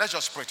 Let's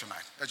just pray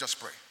tonight. Let's just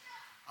pray.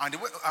 And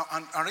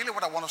really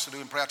what I want us to do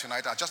in prayer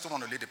tonight, I just don't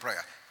want to lead the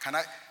prayer.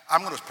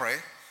 I'm going to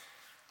pray.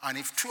 And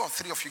if 2 or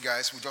 3 of you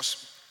guys will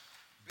just,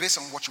 based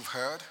on what you've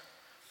heard,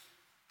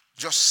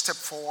 just step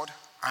forward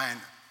and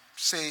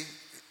say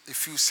a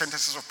few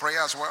sentences of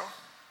prayer as well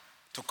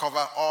to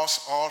cover us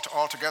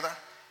all together.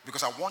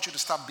 Because I want you to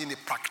start being a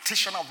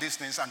practitioner of these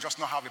things and just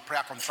not have a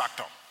prayer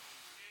contractor.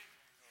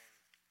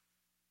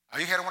 Are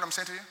you hearing what I'm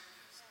saying to you?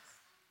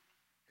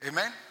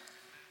 Amen?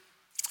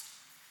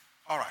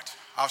 All right.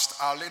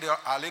 I'll lead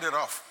it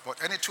off.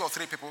 But any 2 or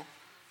 3 people,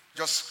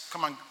 just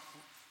come and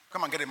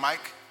get a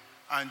mic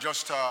and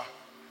just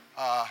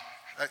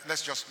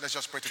let's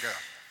just pray together.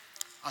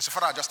 And so,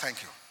 Father, I just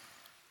thank you.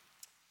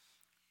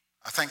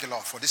 I thank you,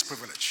 Lord, for this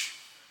privilege.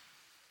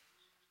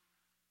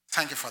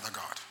 Thank you, Father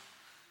God,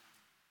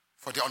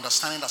 for the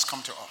understanding that's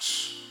come to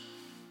us,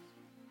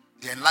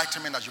 the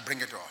enlightenment that you bring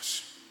it to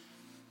us,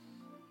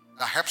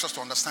 that helps us to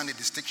understand the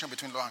distinction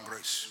between law and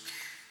grace,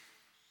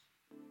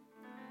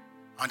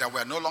 and that we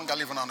are no longer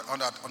living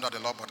under the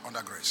law but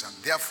under grace. And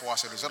therefore,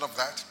 as a result of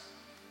that,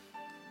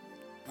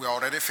 we are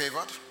already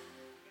favored,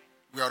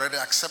 we are already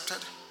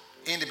accepted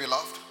in the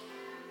beloved,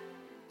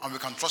 and we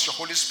can trust your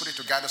Holy Spirit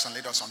to guide us and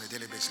lead us on a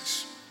daily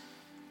basis.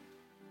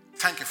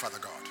 Thank you, Father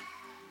God,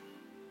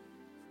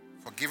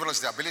 for giving us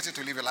the ability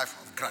to live a life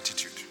of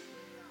gratitude,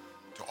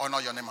 to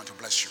honor your name and to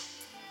bless you.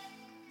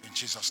 In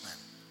Jesus' name.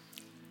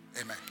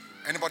 Amen.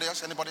 Anybody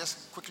else? Anybody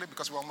else? Quickly,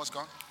 because we're almost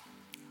gone.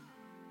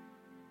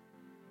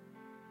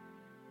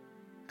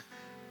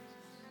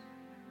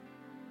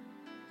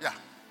 Yeah,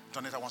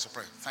 Donita wants to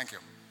pray. Thank you.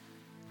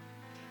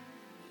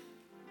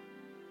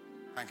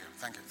 Thank you,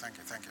 thank you, thank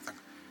you, thank you, thank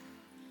you.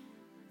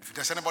 If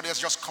there's anybody else,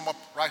 just come up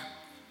right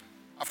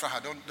after her.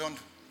 Don't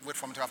wait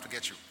for me to have to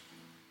get you.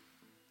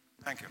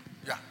 Thank you.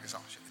 Yeah, it's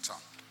on. It's on.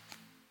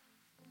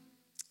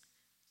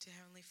 Dear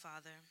Heavenly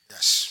Father,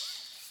 Yes.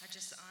 I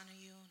just honor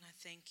you and I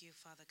thank you,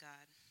 Father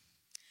God.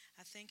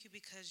 I thank you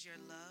because your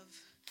love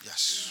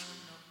Yes.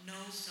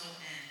 knows no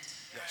end.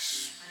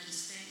 Yes. I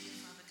just thank you,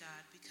 Father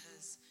God,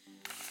 because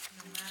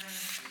no matter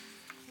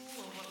who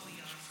or what we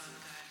are,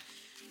 Father God,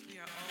 we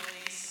are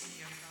always in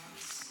your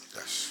thoughts.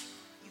 Yes.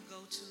 You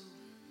go to,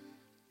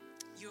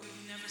 you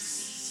never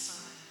cease,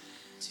 Father,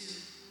 to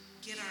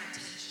get our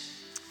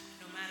attention,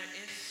 no matter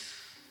if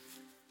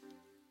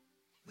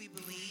we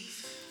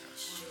believe or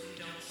if we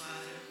don't,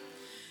 Father.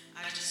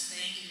 I just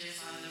thank you, dear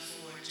Father,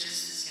 for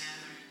just this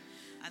gathering.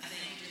 I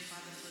thank you, dear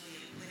Father, for the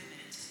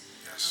equipment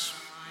Yes.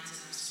 of our minds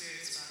and our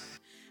spirits, Father.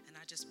 And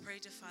I just pray,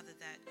 dear Father,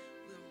 that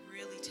we'll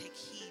really take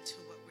heed to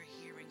what we're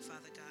hearing,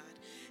 Father God,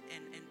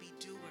 and be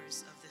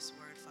doers of this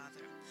word,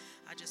 Father.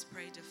 I just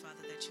pray, dear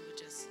Father, that you would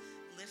just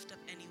lift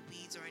up any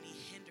weeds or any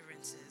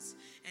hindrances,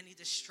 any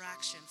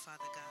distraction,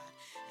 Father God,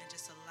 and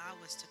just allow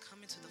us to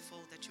come into the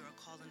fold that you are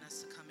calling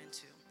us to come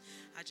into.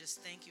 I just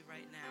thank you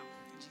right now,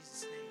 in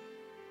Jesus' name.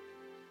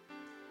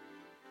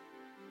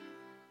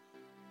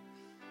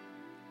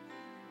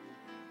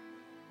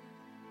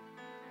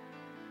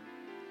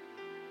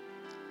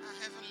 Our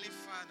Heavenly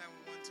Father, we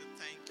want to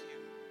thank you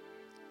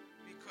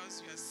because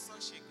you are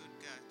such a good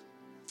God.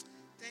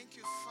 Thank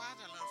you,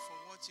 Father, Lord, for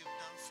what you've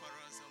done for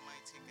us,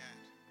 Almighty God.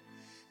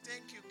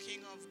 Thank you,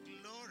 King of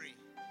Glory,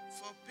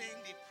 for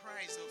paying the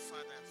price, oh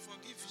Father, for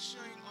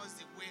showing us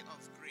the way of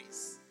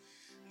grace.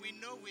 We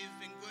know we've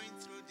been going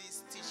through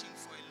this teaching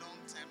for a long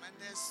time, and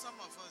there's some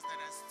of us that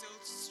are still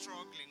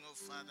struggling, oh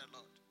Father,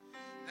 Lord,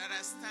 that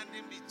are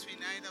standing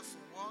between either for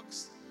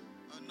works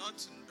or not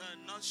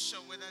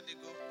sure whether they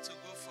go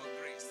for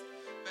grace.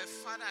 But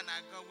Father and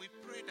our God, we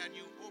pray that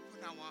you open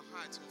our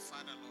hearts, oh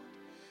Father, Lord,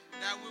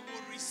 that we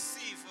will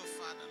receive, oh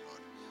Father,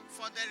 Lord.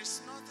 For there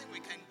is nothing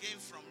we can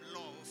gain from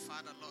law, oh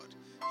Father, Lord.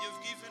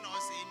 You've given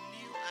us a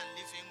new and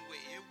living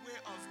way, a way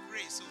of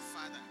grace, oh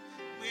Father,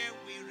 where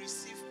we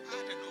receive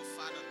pardon, oh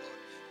Father, Lord,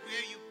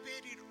 where you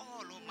paid it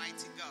all,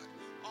 Almighty God.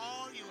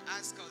 All you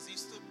ask us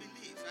is to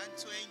believe and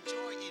to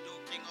enjoy it, O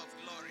King of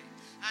Glory.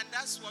 And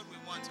that's what we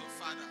want, oh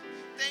Father.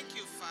 Thank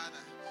you, Father.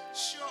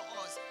 Show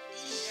us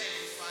each day,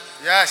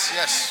 Father. Yes,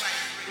 yes.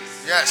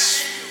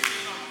 Yes. Thank you,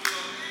 King of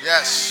Glory.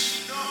 Yes.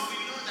 We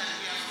know that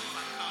we are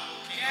overcome,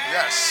 O King of Glory.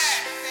 Yes.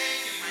 Thank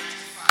you,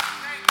 mighty Father.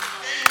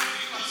 Thank you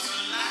because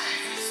your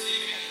life is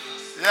living in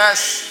us. Yes.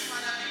 Thank you,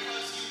 Father,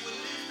 because you will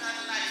live that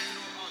life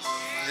through us,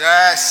 oh Father.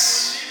 Yes.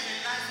 You will live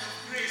a life of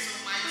grace,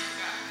 Almighty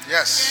God.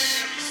 Yes.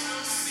 Where there is no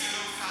sin,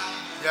 oh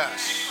Father.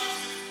 Yes.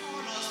 Because you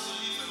call us to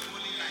live a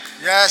holy life.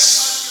 Yes.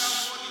 Because you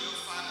are holy,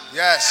 oh Father.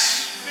 Yes.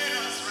 And you made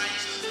us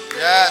righteous.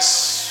 Yes.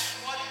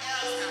 What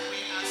else can we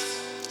ask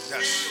for?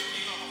 Yes. Thank you,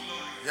 King of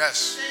Glory. Yes.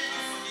 Thank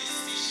you for this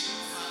teaching,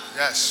 oh Father.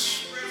 Yes.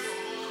 We pray for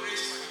more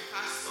grace for the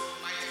pastor,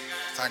 Almighty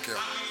God. Thank you.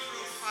 And we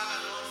pray, Father,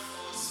 Lord,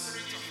 for a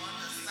spirit of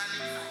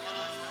understanding for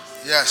all of us.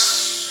 Yes.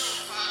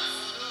 Show, Father,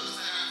 for those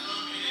that have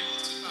not been able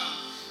to come,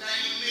 that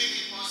you make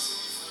it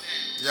possible for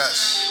them. Yes.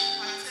 So that they will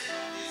partake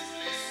of this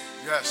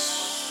blessing. Yes.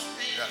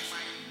 Thank Yes.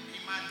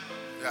 you, my Emmanuel.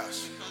 Yes.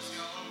 Because you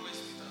are always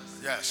with us.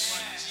 Yes.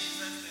 For in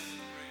Jesus'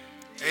 name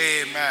we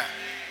pray. Amen.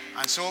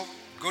 And so,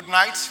 good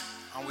night,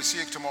 and we'll see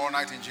you tomorrow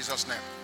night in Jesus' name.